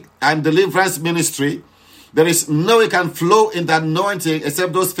prophetic and deliverance ministry, there is no way can flow in the anointing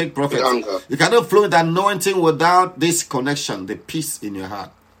except those fake prophets. You cannot flow in the anointing without this connection, the peace in your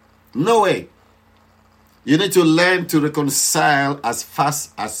heart. No way. You need to learn to reconcile as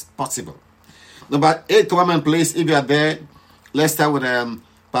fast as possible. Number 8 commandment, please, if you are there. Let's start with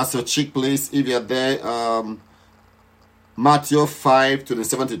Pastor Chick, please, if you are there. Matthew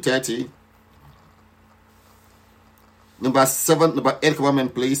 5:27-30. Number 8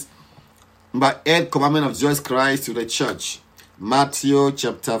 commandment, please. Number 8 commandment of Jesus Christ to the church. Matthew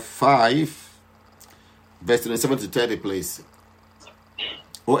chapter 5, verse 27-30, please.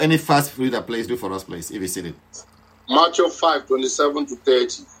 Or any fast reader, please do for us, please, if you see it. Matthew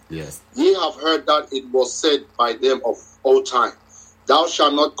 5:27-30. Yes. Ye have heard that it was said by them of old time, Thou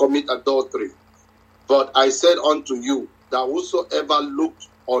shalt not commit adultery. But I said unto you, that whosoever looked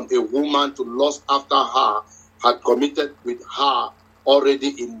on a woman to lust after her had committed with her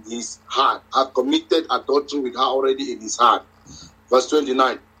already in his heart, had committed adultery with her already in his heart. Verse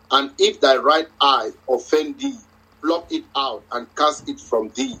 29. And if thy right eye offend thee, pluck it out and cast it from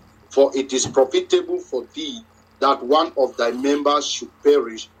thee, for it is profitable for thee that one of thy members should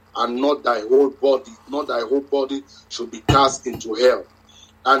perish, and not thy whole body should be cast into hell.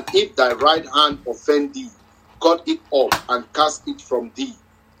 And if thy right hand offend thee, cut it off and cast it from thee,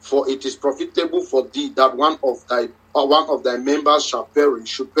 for it is profitable for thee that one of thy members should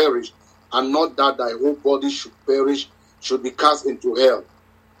perish, and not that thy whole body should be cast into hell.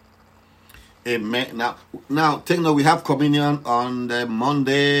 Amen. Now, take note. We have communion on the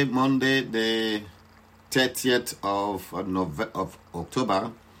Monday, the 30th of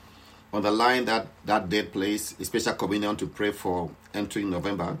October. On the line that date place, a special communion to pray for entering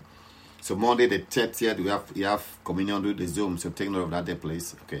November. So Monday the 30th, we have communion with the Zoom. So take note of that day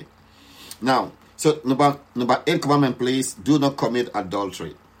place. Okay. Now, so number 8 commandment, please. Do not commit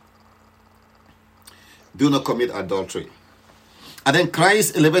adultery. Do not commit adultery. And then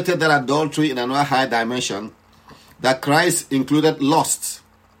Christ elevated that adultery in another high dimension. That Christ included lust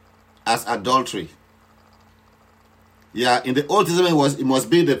as adultery. Yeah, in the Old Testament it must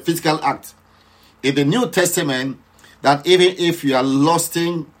be the physical act. In the New Testament, that even if you are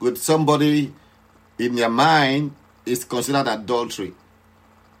lusting with somebody in your mind, it's considered adultery.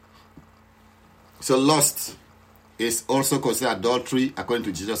 So lust is also considered adultery according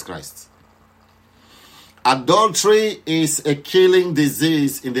to Jesus Christ. Adultery is a killing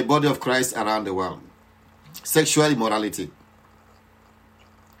disease in the body of Christ around the world. Sexual immorality.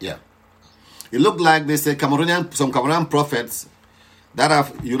 Yeah. It looked like there's some Cameroonian prophets that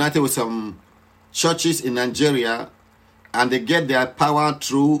have united with some churches in Nigeria, and they get their power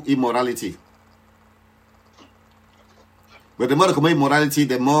through immorality. But the more they commit immorality,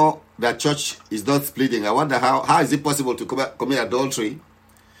 the more their church is not splitting. I wonder how is it possible to commit adultery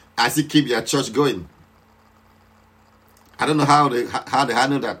as you keep your church going? I don't know how they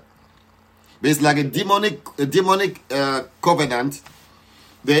handle that. But it's like a demonic covenant.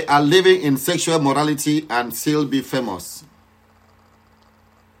 They are living in sexual morality and still be famous.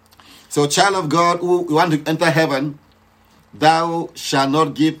 So, child of God who want to enter heaven, thou shalt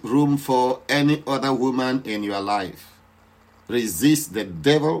not give room for any other woman in your life. Resist the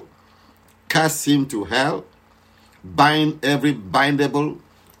devil, cast him to hell, bind every bindable,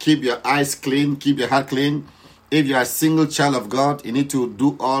 keep your eyes clean, keep your heart clean. If you are a single child of God, you need to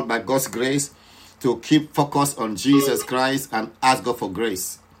do all by God's grace to keep focused on Jesus Christ and ask God for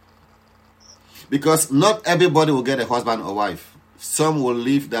grace. Because not everybody will get a husband or wife. Some will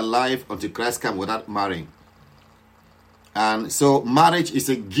live their life until Christ comes without marrying. And so marriage is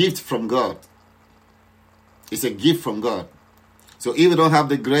a gift from God. It's a gift from God. So if you don't have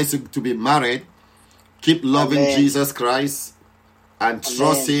the grace to be married, keep loving Jesus Christ and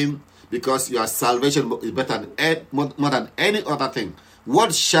trust Him, because your salvation is better than more than any other thing.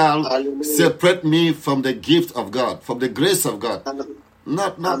 What shall separate me from the gift of God, from the grace of God?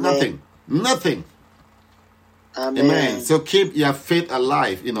 Nothing. Nothing. Amen. So keep your faith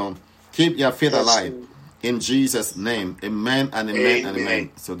alive, Keep your faith alive. In Jesus' name. Amen and amen and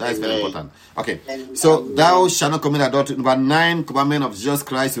amen. So that is very important. Okay. So thou shalt not commit adultery. Number 9 commandment of Jesus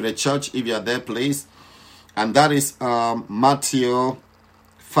Christ to the church, if you are there, please. And that is Matthew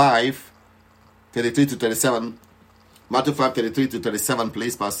 5:33-37. Matthew 5:33-37,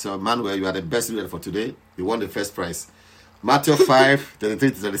 please, Pastor Manuel. You are the best reader for today. You won the first prize. Matthew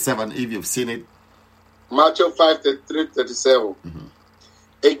 5:33-37, if you've seen it. Matthew 5:33-37.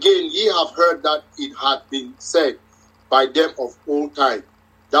 Again, ye have heard that it had been said by them of old time,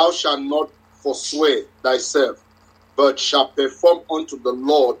 Thou shalt not forswear thyself, but shalt perform unto the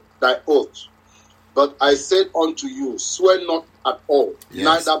Lord thy oath. But I said unto you, swear not at all,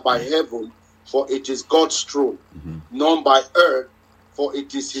 neither by heaven, for it is God's throne, nor by earth, for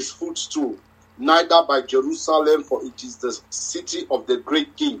it is his footstool, neither by Jerusalem, for it is the city of the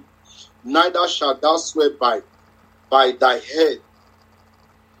great king. Neither shalt thou swear by thy head,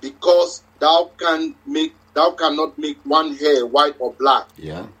 because thou cannot make one hair white or black.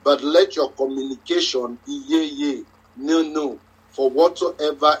 But let your communication be yea, no. For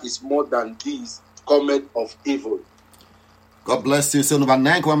whatsoever is more than these cometh of evil. God bless you. So number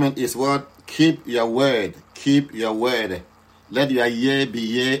 9 commandment is what? Keep your word. Keep your word. Let your yea be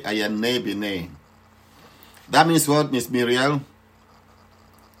yea and your nay be nay. That means what, Miss Muriel?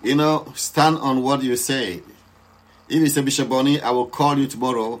 stand on what you say. If you say, Bishop Bonnie, I will call you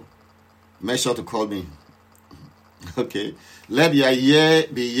tomorrow, make sure to call me. Okay? Let your yea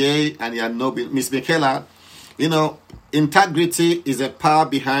be yea and your no be. Miss Michaela, integrity is a power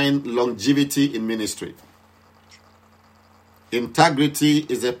behind longevity in ministry. Integrity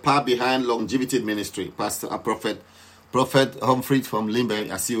is a power behind longevity in ministry. Pastor, Prophet Humphrey from Limburg,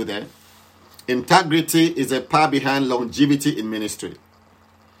 I see you there. Integrity is a power behind longevity in ministry.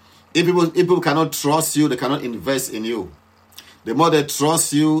 If people cannot trust you, they cannot invest in you. The more they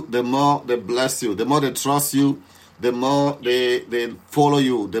trust you, the more they bless you. The more they trust you, the more they follow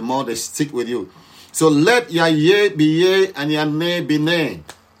you, the more they stick with you. So let your yea be yea and your nay be nay.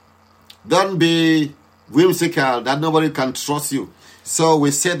 Don't be whimsical that nobody can trust you. So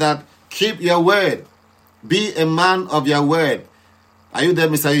we say that keep your word. Be a man of your word. Are you there,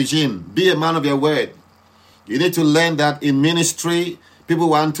 Mr. Eugene? Be a man of your word. You need to learn that in ministry, people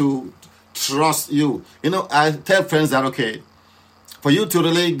want to trust you. I tell friends that, okay, for you to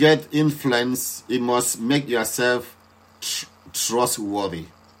really get influence, you must make yourself trustworthy.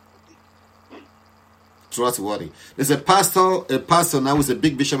 Trustworthy. There's a pastor now who's a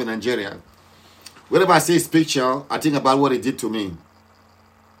big bishop in Nigeria. Whenever I see his picture, I think about what he did to me.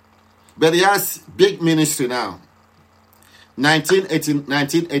 But he has big ministry now.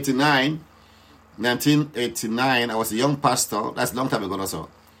 1989, I was a young pastor. That's a long time ago also.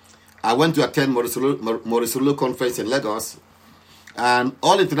 I went to attend Morisulu conference in Lagos. And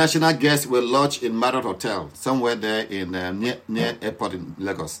all international guests were lodged in Marriott Hotel, somewhere there in near airport in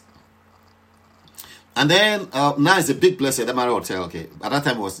Lagos. And then, now it's a big place at the Marriott Hotel, okay. At that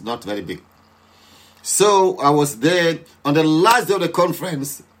time, it was not very big. So, I was there. On the last day of the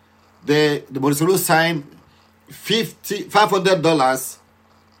conference, the Morisulu signed $500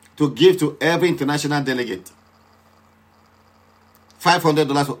 to give to every international delegate.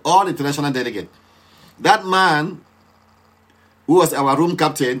 $500 for all international delegates. That man, who was our room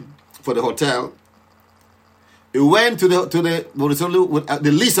captain for the hotel, he went to the Morisolu with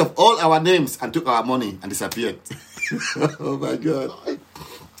the list of all our names and took our money and disappeared. Oh my God.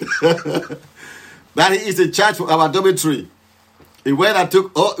 That he is in charge for our dormitory. He went and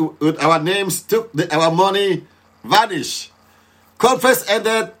took all with our names, took our money, vanished. Conference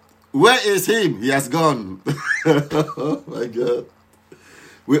ended. Where is him? He has gone. Oh my God.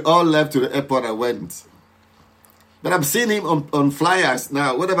 We all left to the airport and went. But I'm seeing him on flyers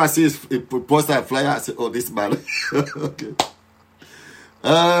now. Whenever I see his poster and flyer, I say, oh, this man. Okay.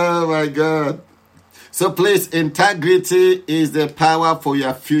 Oh, my God. So please, integrity is the power for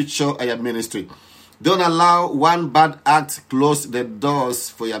your future and your ministry. Don't allow one bad act close the doors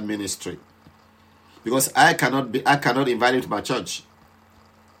for your ministry. Because I cannot invite him to my church.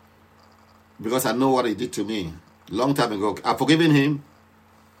 Because I know what he did to me long time ago. I've forgiven him,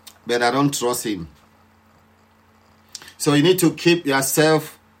 but I don't trust him. So you need to keep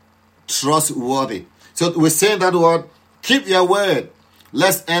yourself trustworthy. So we're saying that word, keep your word.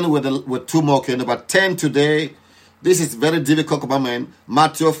 Let's end with two more. Okay, number 10 today. This is very difficult commandment.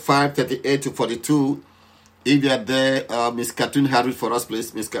 Matthew 5:38-42. If you are there, Miss Catherine Hart, read for us,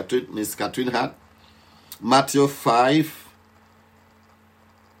 please. Miss Catherine Hart. Matthew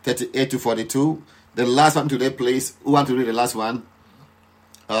 5:38-42. The last one today, please. Who want to read the last one?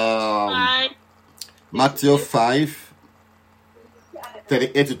 Matthew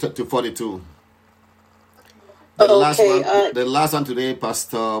 5:38-42. The last one today,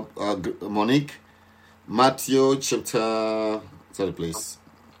 Pastor Monique. Matthew chapter. Sorry, please.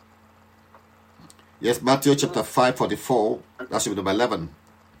 Yes, Matthew chapter 5:44. That should be number 11.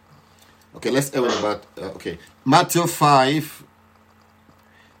 Okay, let's end with about. Okay, Matthew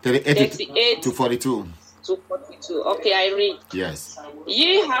 5:38-42. Okay, I read. Yes.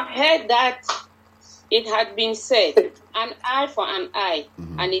 Ye have heard that it had been said, an eye for an eye,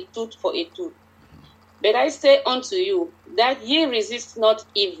 and a tooth for a tooth. But I say unto you, that ye resist not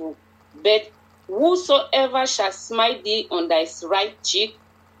evil, but whosoever shall smite thee on thy right cheek,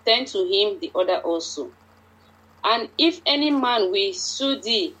 turn to him the other also. And if any man will sue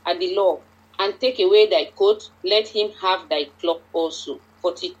thee at the law, and take away thy coat, let him have thy cloak also.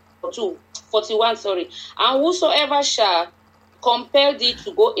 41, And whosoever shall compel thee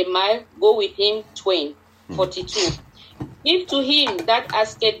to go a mile, go with him twain. 42. Give to him that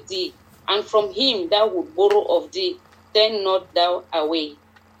asketh thee, and from him that would borrow of thee, turn not thou away.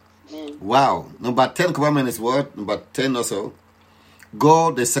 Amen. Wow. Number 10 commandment is what? Number 10 also.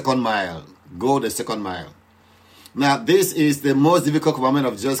 Go the second mile. Go the second mile. Now, this is the most difficult commandment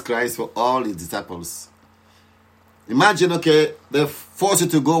of Jesus Christ for all his disciples. Imagine, okay, they force you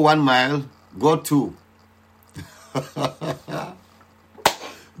to go 1 mile, go 2.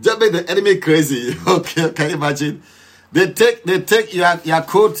 Just make the enemy crazy. Okay, can you imagine? They take your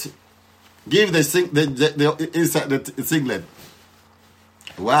coat, give the inside the singlet.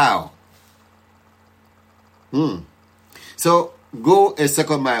 Wow. So go a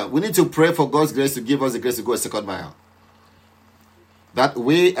second mile. We need to pray for God's grace to give us the grace to go a second mile. That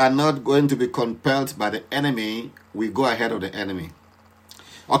we are not going to be compelled by the enemy. We go ahead of the enemy.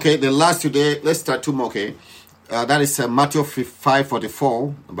 Okay, the last today, let's start two more, okay? That is Matthew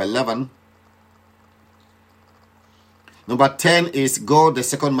 5:44, number 11. Number 10 is go the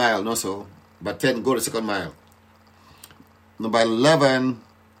second mile, no so. Number 10, go the second mile. Number 11,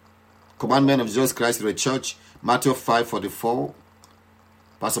 commandment of Jesus Christ to the church, Matthew 5:44.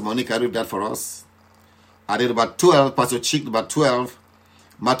 Pastor Monica, read that for us. I did about 12, Pastor Chick, about 12,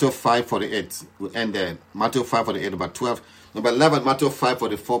 Matthew 5:48. We'll end there. Matthew 5:48, about 12. Number 11, Matthew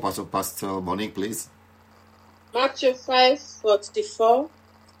 5:44, Pastor Monique, please. Matthew 5:44.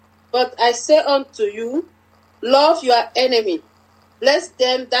 But I say unto you, love your enemy, bless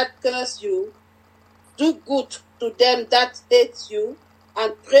them that curse you, do good to them that hate you,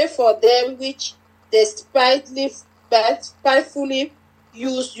 and pray for them which despitefully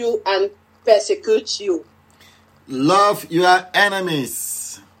use you and persecute you. Love your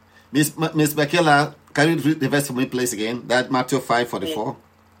enemies. Miss Michaela, can you read the verse for me, please, again? That Matthew 5:44.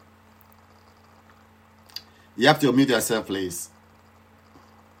 You have to unmute yourself, please.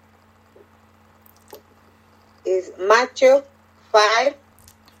 Is Matthew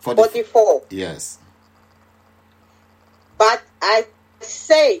 5:44. Yes. But I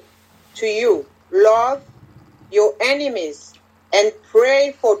say to you, love your enemies and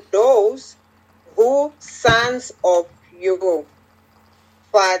pray for those who sons of your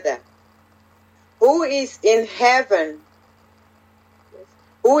Father, who is in heaven,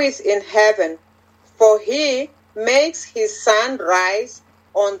 for he makes his sun rise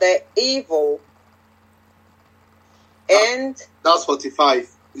on the evil. And that's 45.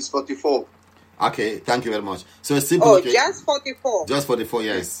 It's 44. Okay, thank you very much. So it's simple. Oh, okay. Just 44. Just 44,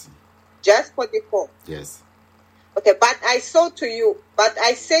 yes. Just 44. Yes. Okay, but I say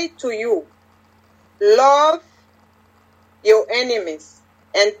to you, love your enemies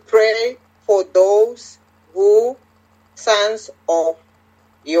and pray for those who sons of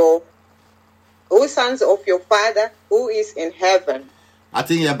your Father who is in heaven. I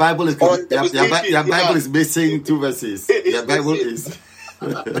think your Bible is your Bible is missing two verses. Your Bible is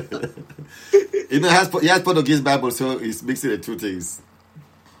he has Portuguese Bible, so he's mixing the two things.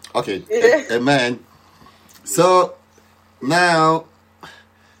 Okay. Yeah. Amen. So now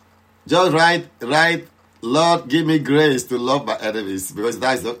just write, Lord, give me grace to love my enemies, because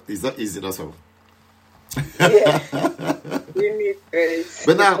that is not easy also. Yeah. Give me grace.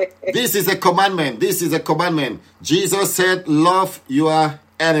 But now, this is a commandment. Jesus said, love your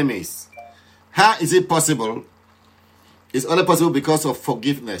enemies. How is it possible? It's only possible because of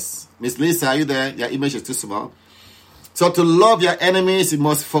forgiveness. Miss Lisa, are you there? Your image is too small. So to love your enemies, you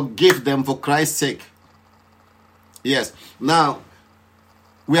must forgive them for Christ's sake. Yes. Now,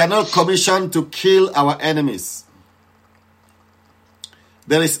 we are not commissioned to kill our enemies.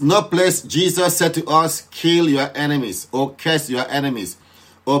 There is no place Jesus said to us, kill your enemies, or curse your enemies,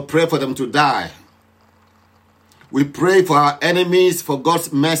 or pray for them to die. We pray for our enemies, for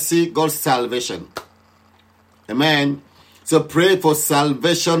God's mercy, God's salvation. Amen. So pray for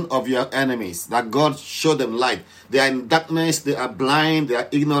salvation of your enemies, that God show them light. They are in darkness, they are blind, they are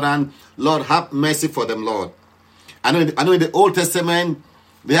ignorant. Lord, have mercy for them, Lord. I know in the Old Testament,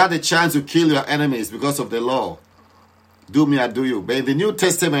 they had a chance to kill your enemies because of the law. Do me, I do you. But in the New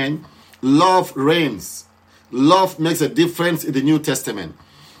Testament, love reigns. Love makes a difference in the New Testament.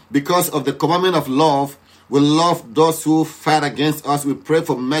 Because of the commandment of love, we love those who fight against us. We pray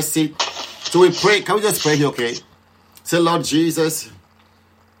for mercy. So we pray. Can we just pray here, okay? Say, Lord Jesus,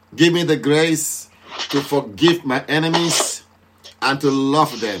 give me the grace to forgive my enemies and to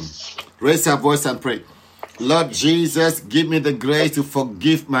love them. Raise your voice and pray. Lord Jesus, give me the grace to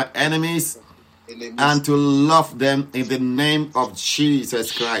forgive my enemies and to love them in the name of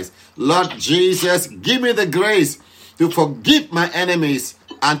Jesus Christ. Lord Jesus, give me the grace to forgive my enemies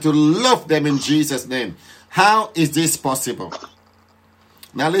and to love them in Jesus' name. How is this possible?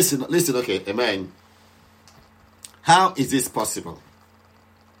 Now listen, okay, amen. How is this possible?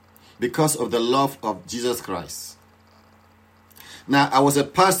 Because of the love of Jesus Christ. Now, I was a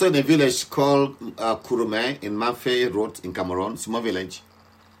pastor in a village called Kurume in Manfei Road in Cameroon, small village.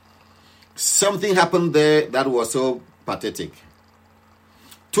 Something happened there that was so pathetic.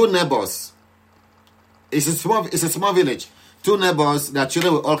 Two neighbors. It's a small village. Two neighbors, their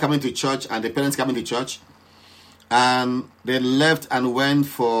children were all coming to church and the parents coming to church. And they left and went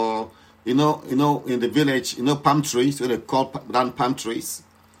for, in the village, palm trees, what they call down palm trees.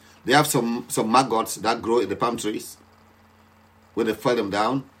 They have some maggots that grow in the palm trees when they fell them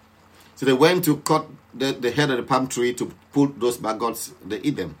down. So they went to cut the head of the palm tree to pull those maggots. They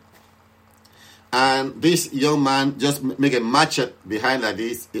eat them. And this young man just make a machete behind like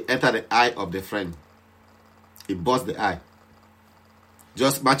this. He entered the eye of the friend. He burst the eye.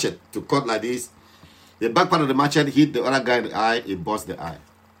 Just machete to cut like this. The back part of the machete hit the other guy in the eye. He burst the eye.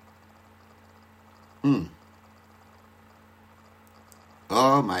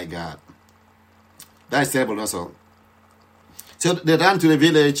 Oh my God. That is terrible also. So they ran to the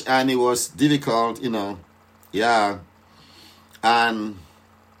village and it was difficult, Yeah. And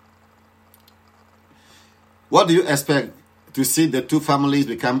what do you expect? To see the two families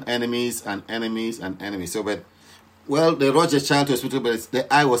become enemies and enemies and enemies. So, they rushed the child to hospital, but the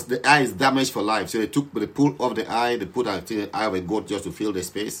eye is damaged for life. So they pulled off the eye, they put the eye of a goat just to fill the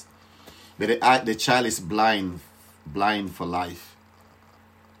space. But the child is blind for life.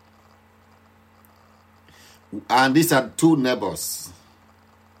 And these are two neighbors.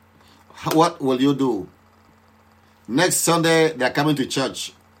 What will you do? Next Sunday, they're coming to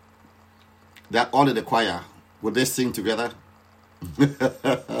church. They're all in the choir. Will they sing together?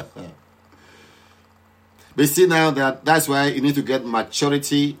 But see now that's why you need to get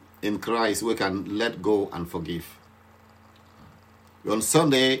maturity in Christ. We can let go and forgive. On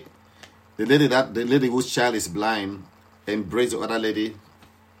Sunday, the lady whose child is blind embraced the other lady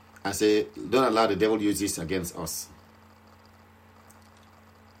and say, don't allow the devil use this against us.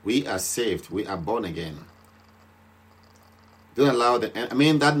 We are saved. We are born again. Don't allow the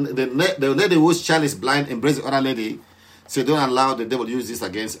lady whose child is blind embrace the other lady. So don't allow the devil use this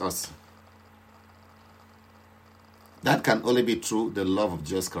against us. That can only be through the love of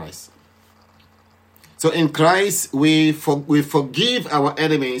Jesus Christ. So in Christ, we forgive our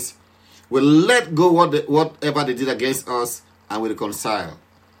enemies. We let go whatever they did against us, and we reconcile.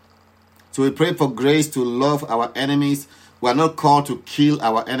 So we pray for grace to love our enemies. We are not called to kill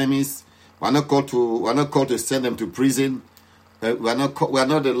our enemies. We are not called to send them to prison. We are not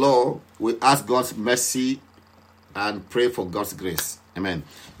the law. We ask God's mercy and pray for God's grace. Amen.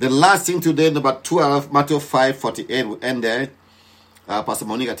 The last thing today, number 12, Matthew 5:48. We end there. Pastor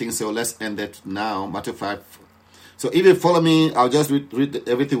Monique, I think so. Let's end it now. Matthew 5. So if you follow me, I'll just read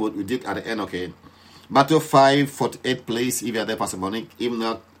everything we did at the end, okay? Matthew 5:48, please, if you're there, Pastor Monique. If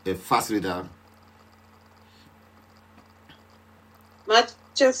not, a fast reader.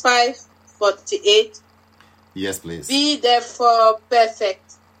 Matthew 5:48. Yes, please. Be therefore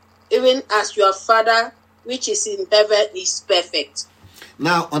perfect, even as your Father which is in heaven is perfect.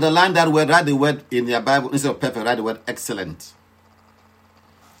 Now, underline that word, write the word in your Bible, instead of perfect, write the word excellent.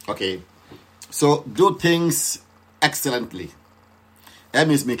 Okay. So, do things excellently. That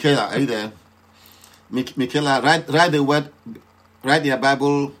means Michaela, are you there? Michaela, write the word, write your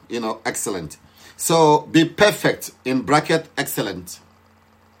Bible, excellent. So, be perfect, in bracket, excellent.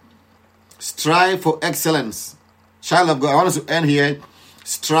 Strive for excellence. Child of God, I want us to end here.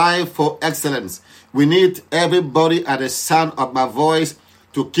 Strive for excellence. We need everybody at the sound of my voice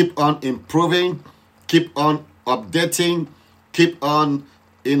to keep on improving, keep on updating, keep on,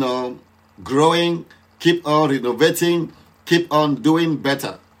 growing, keep on renovating, keep on doing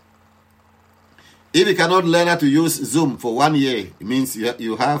better. If you cannot learn how to use Zoom for 1 year, it means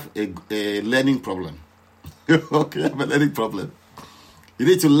you have a learning problem. Okay, I have a learning problem. You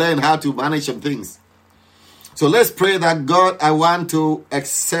need to learn how to manage some things. So let's pray that God, I want to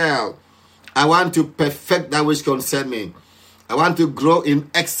excel. I want to perfect that which concerns me. I want to grow in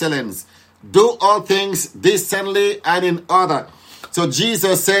excellence. Do all things decently and in order. So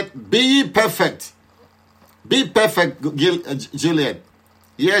Jesus said, be perfect. Be perfect, Juliet.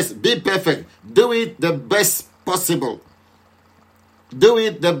 Yes, be perfect. Do it the best possible. Do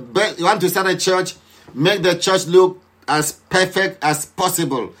it the best. You want to start a church? Make the church look as perfect as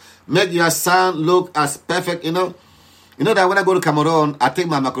possible. Make your sound look as perfect. You know that when I go to Cameroon, I take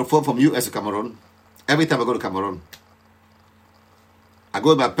my microphone from US to Cameroon. Every time I go to Cameroon, I go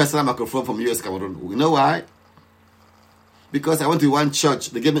with my personal microphone from US to Cameroon. You know why? Because I went to one church.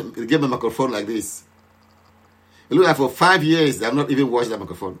 They gave me a microphone like this. It looked like for 5 years, they have not even washed that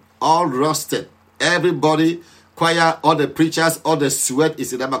microphone. All rusted. Everybody, choir, all the preachers, all the sweat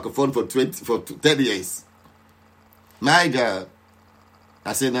is in that microphone for 10 years. My God.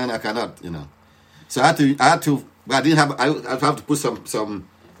 I said, no, I cannot, So I had to, but I didn't have, I have to put some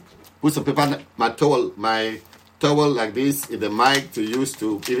paper, my towel like this in the mic to use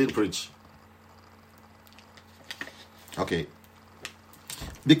to even preach. Okay.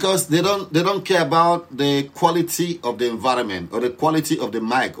 Because they don't care about the quality of the environment or the quality of the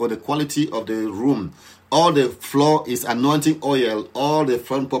mic or the quality of the room. All the floor is anointing oil. All the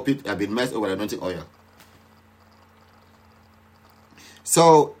front pulpit have been messed over with anointing oil.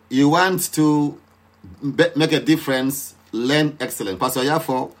 So you want to make a difference, learn excellence. Pastor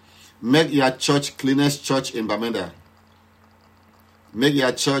Yafo, make your church cleanest church in Bamenda. Make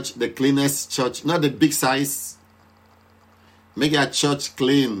your church the cleanest church, not the big size. Make your church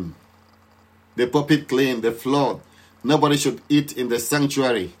clean. The pulpit clean, the floor. Nobody should eat in the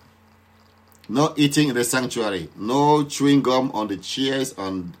sanctuary. No eating in the sanctuary. No chewing gum on the chairs,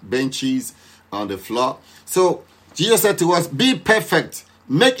 on benches, on the floor. So Jesus said to us, be perfect.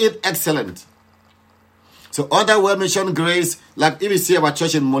 Make it excellent. So other well-mentioned grace, like if you see our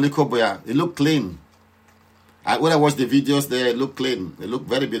church in Monikoboya, it look clean. When I watch the videos there, it look clean. They look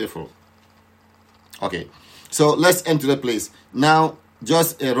very beautiful. Okay. So let's enter the place. Now,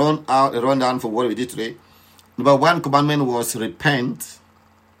 just a rundown for what we did today. Number 1 commandment was repent.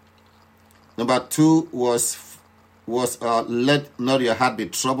 Number 2 was let not your heart be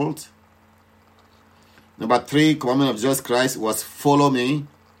troubled. Number 3 commandment of Jesus Christ was follow me.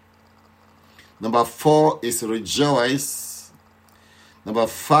 Number 4 is rejoice. Number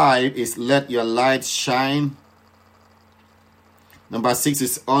 5 is let your light shine. Number 6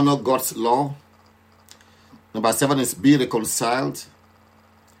 is honor God's law. Number 7 is be reconciled.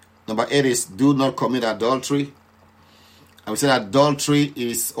 Number 8 is do not commit adultery. I would say adultery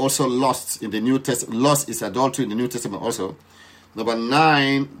is also lust in the New Testament. Lust is adultery in the New Testament also. Number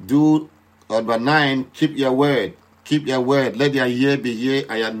 9, keep your word. Keep your word. Let your yea be yea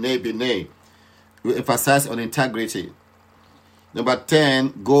and your nay be nay. We emphasize on integrity. Number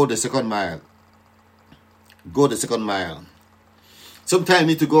 10, go the second mile. Go the second mile. Sometimes you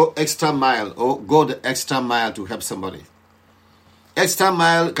need to go extra mile or go the extra mile to help somebody. Extra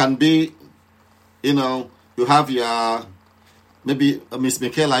mile can be, you have your, maybe Miss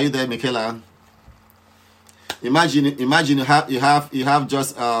Michaela, are you there, Michaela? Imagine you have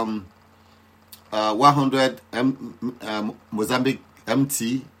just 100 Mozambique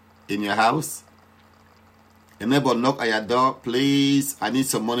MT in your house. A neighbor knock at your door, please, I need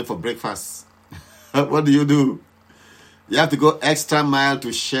some money for breakfast. What do? You have to go extra mile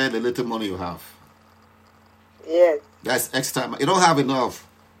to share the little money you have. Yes. That's extra mile. You don't have enough.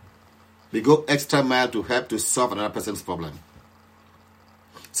 We go extra mile to help to solve another person's problem.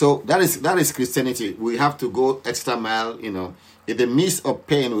 So that is Christianity. We have to go extra mile, In the midst of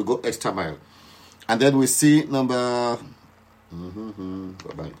pain, we go extra mile. And then we see number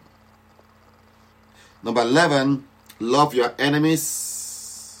 11, love your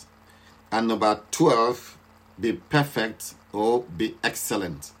enemies. And number 12, be perfect or be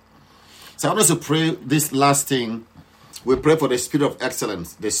excellent. So I want us to pray this last thing. We pray for the spirit of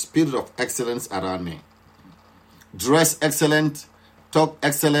excellence. The spirit of excellence around me. Dress excellent. Talk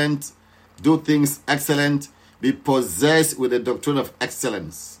excellent. Do things excellent. Be possessed with the doctrine of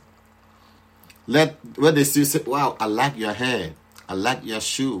excellence. When they see you say, wow, I like your hair. I like your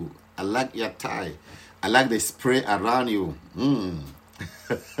shoe. I like your tie. I like the spray around you.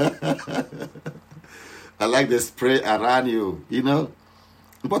 I like the spray around you,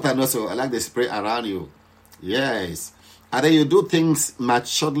 Important also, I like the spray around you. Yes. And then you do things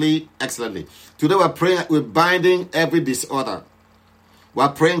maturely, excellently. Today we're binding every disorder. We're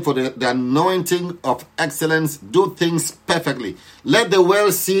praying for the anointing of excellence. Do things perfectly. Let the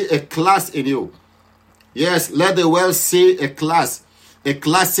world see a class in you. Yes, let the world see a class. A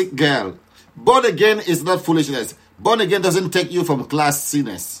classic girl. Born again is not foolishness. Born again doesn't take you from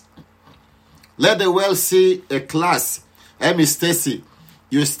classiness. Let the world see a class. Hey, Miss Stacy,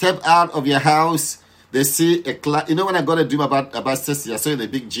 you step out of your house, they see a class. When I got a dream about Stacy, I saw in a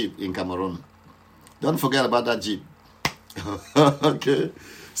big Jeep in Cameroon. Don't forget about that Jeep. Okay.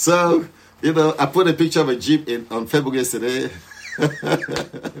 So, I put a picture of a Jeep on Facebook yesterday.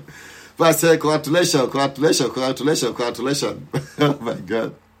 But I said, congratulations. Oh, my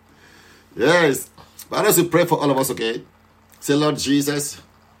God. Yes. But I want to pray for all of us, okay? Say, Lord Jesus,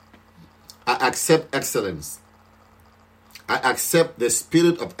 I accept excellence. I accept the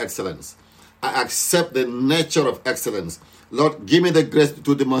spirit of excellence. I accept the nature of excellence. Lord, give me the grace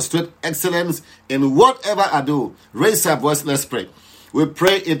to demonstrate excellence in whatever I do. Raise our voice, let's pray. We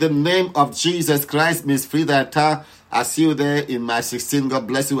pray in the name of Jesus Christ. Miss Frida Etta, I see you there in my 16. God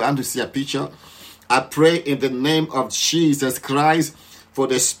bless you. I want to see a picture. I pray in the name of Jesus Christ for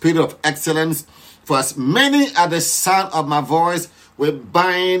the spirit of excellence. For as many are the sound of my voice, we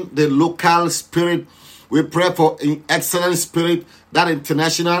bind the local spirit We pray for an excellent spirit, that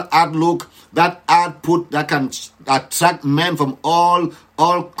international outlook, that output that can attract men from all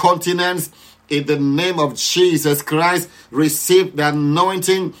continents. In the name of Jesus Christ, receive the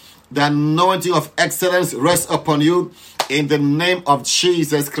anointing of excellence rest upon you. In the name of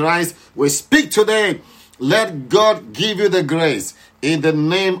Jesus Christ, we speak today. Let God give you the grace. In the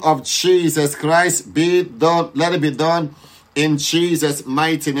name of Jesus Christ, be done. Let it be done in Jesus'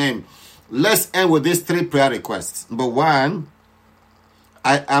 mighty name. Let's end with these 3 prayer requests. Number 1,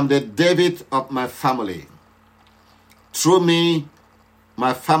 I am the David of my family. Through me,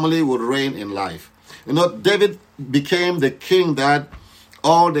 my family will reign in life. You know, David became the king that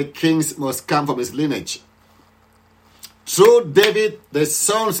all the kings must come from his lineage. Through David, the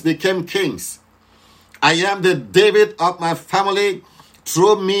sons became kings. I am the David of my family.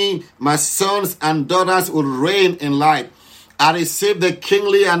 Through me, my sons and daughters will reign in life. I receive the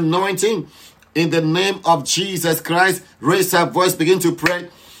kingly anointing in the name of Jesus Christ. Raise our voice, begin to pray.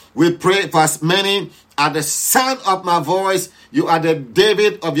 We pray for as many at the sound of my voice. You are the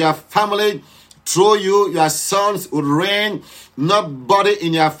David of your family. Through you, your sons will reign. Nobody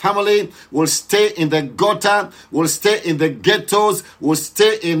in your family will stay in the gutter, will stay in the ghettos, will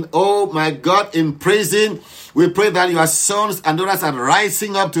stay in, oh my God, in prison. We pray that your sons and daughters are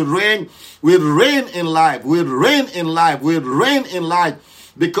rising up to reign. We reign in life. We reign in life. We reign in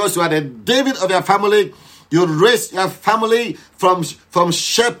life. Because you are the David of your family. You raise your family from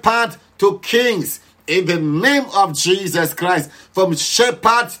shepherd to kings. In the name of Jesus Christ. From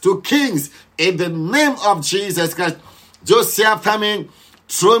shepherds to kings. In the name of Jesus Christ. Joseph coming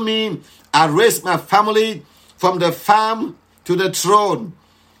through me. I raise my family from the farm to the throne.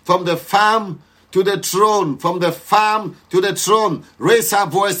 From the farm to the throne. From the farm to the throne. Raise our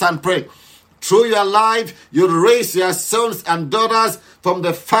voice and pray. Through your life, you raise your sons and daughters from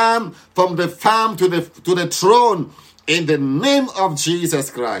the farm to the throne. In the name of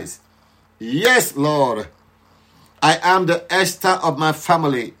Jesus Christ. Yes, Lord. I am the Esther of my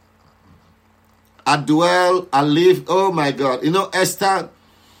family. I live, oh my God. You know, Esther,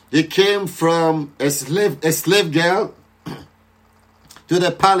 he came from a slave girl to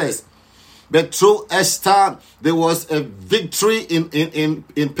the palace. But through Esther, there was a victory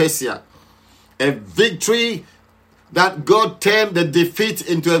in Persia. A victory that God turned the defeat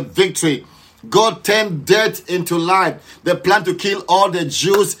into a victory. God turned death into life. They planned to kill all the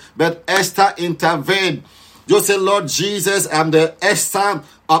Jews, but Esther intervened. Just say, Lord Jesus, I'm the Esther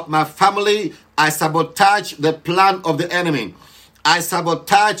of my family. I sabotage the plan of the enemy. I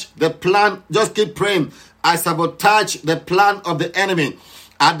sabotage the plan. Just keep praying. I sabotage the plan of the enemy.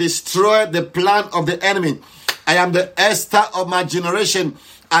 I destroy the plan of the enemy. I am the Esther of my generation.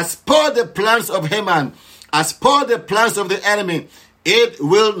 I spoil the plans of Haman. I spoil the plans of the enemy. It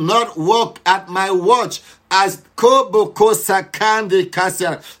will not work at my watch. As Kobokosakandi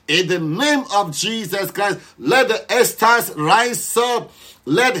Kasia. In the name of Jesus Christ, let the Esthers rise up.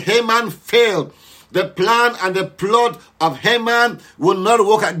 Let Haman fail. The plan and the plot of Haman will not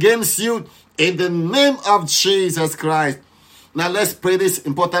work against you. In the name of Jesus Christ. Now let's pray this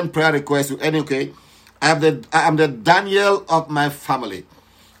important prayer request. Okay, I am the Daniel of my family.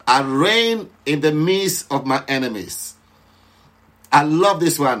 I reign in the midst of my enemies. I love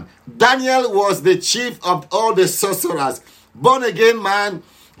this one. Daniel was the chief of all the sorcerers, born again man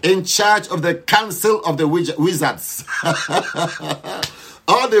in charge of the council of the wizards.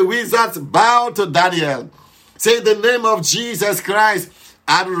 All the wizards bow to Daniel. Say the name of Jesus Christ.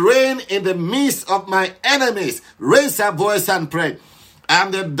 I reign in the midst of my enemies. Raise your voice and pray. I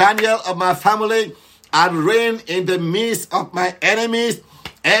am the Daniel of my family. I reign in the midst of my enemies.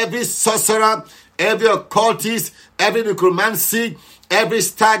 Every sorcerer, every occultist, every necromancy, every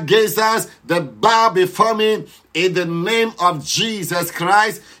stargazers that bow before me in the name of Jesus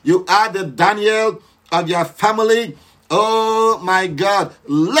Christ. You are the Daniel of your family. Oh my God,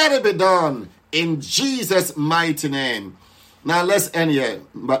 let it be done in Jesus' mighty name. Now let's end here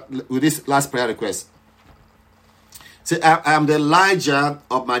but with this last prayer request. Say, I am the Elijah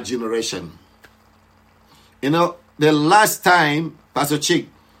of my generation. You know, the last time, Pastor Chick,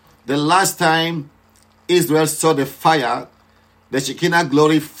 the last time Israel saw the fire, the Shekinah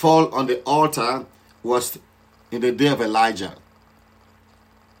glory fall on the altar was in the day of Elijah.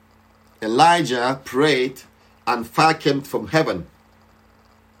 Elijah prayed and fire came from heaven.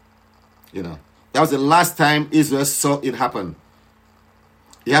 You know, that was the last time Israel saw it happen.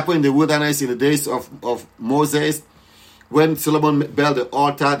 It happened in the wilderness in the days of Moses. When Solomon built the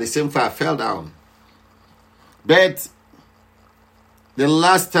altar, the same fire fell down. But the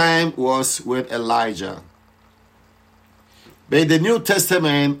last time was with Elijah. But in the New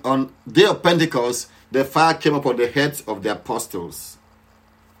Testament, on the day of Pentecost, the fire came upon the heads of the apostles.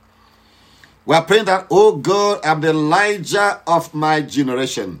 We are praying that, oh God, I'm the Elijah of my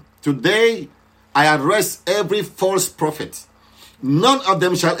generation. Today, I arrest every false prophet. None of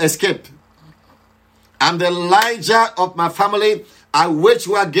them shall escape. I'm the Elijah of my family. I wage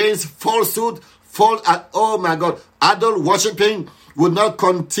war against falsehood. Oh my God, idol worshiping will not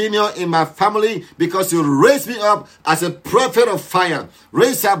continue in my family because you raised me up as a prophet of fire.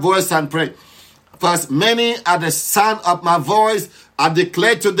 Raise your voice and pray. For as many are the sound of my voice, I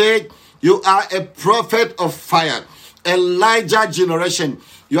declare today, you are a prophet of fire. Elijah generation.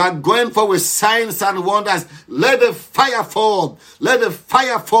 You are going forward with signs and wonders. Let the fire fall. Let the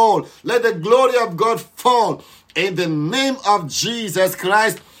fire fall. Let the glory of God fall. In the name of Jesus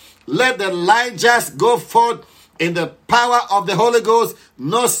Christ, let the Elijahs go forth in the power of the Holy Ghost.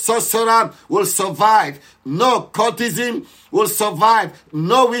 No sorcerer will survive. No cultism will survive.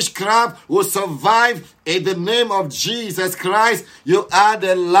 No witchcraft will survive. In the name of Jesus Christ, you are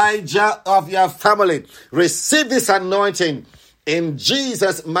the Elijah of your family. Receive this anointing in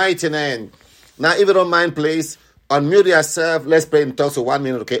Jesus' mighty name. Now, if you don't mind, please, unmute yourself. Let's pray in tongues for 1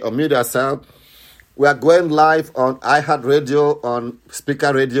 minute, okay? Unmute yourself. We are going live on iHeartRadio, on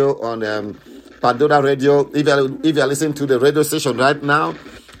Speaker Radio, on Pandora Radio. If you are listening to the radio station right now,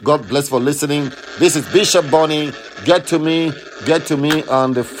 God bless for listening. This is Bishop Bonnie. Get to me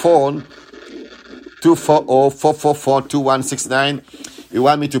on the phone, 240-444-2169. You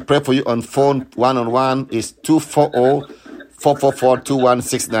want me to pray for you on phone one-on-one, is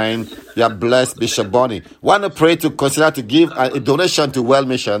 240-444-2169. You are blessed, Bishop Bonnie. Want to pray to consider to give a donation to Well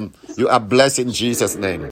Mission. You are blessed in Jesus' name.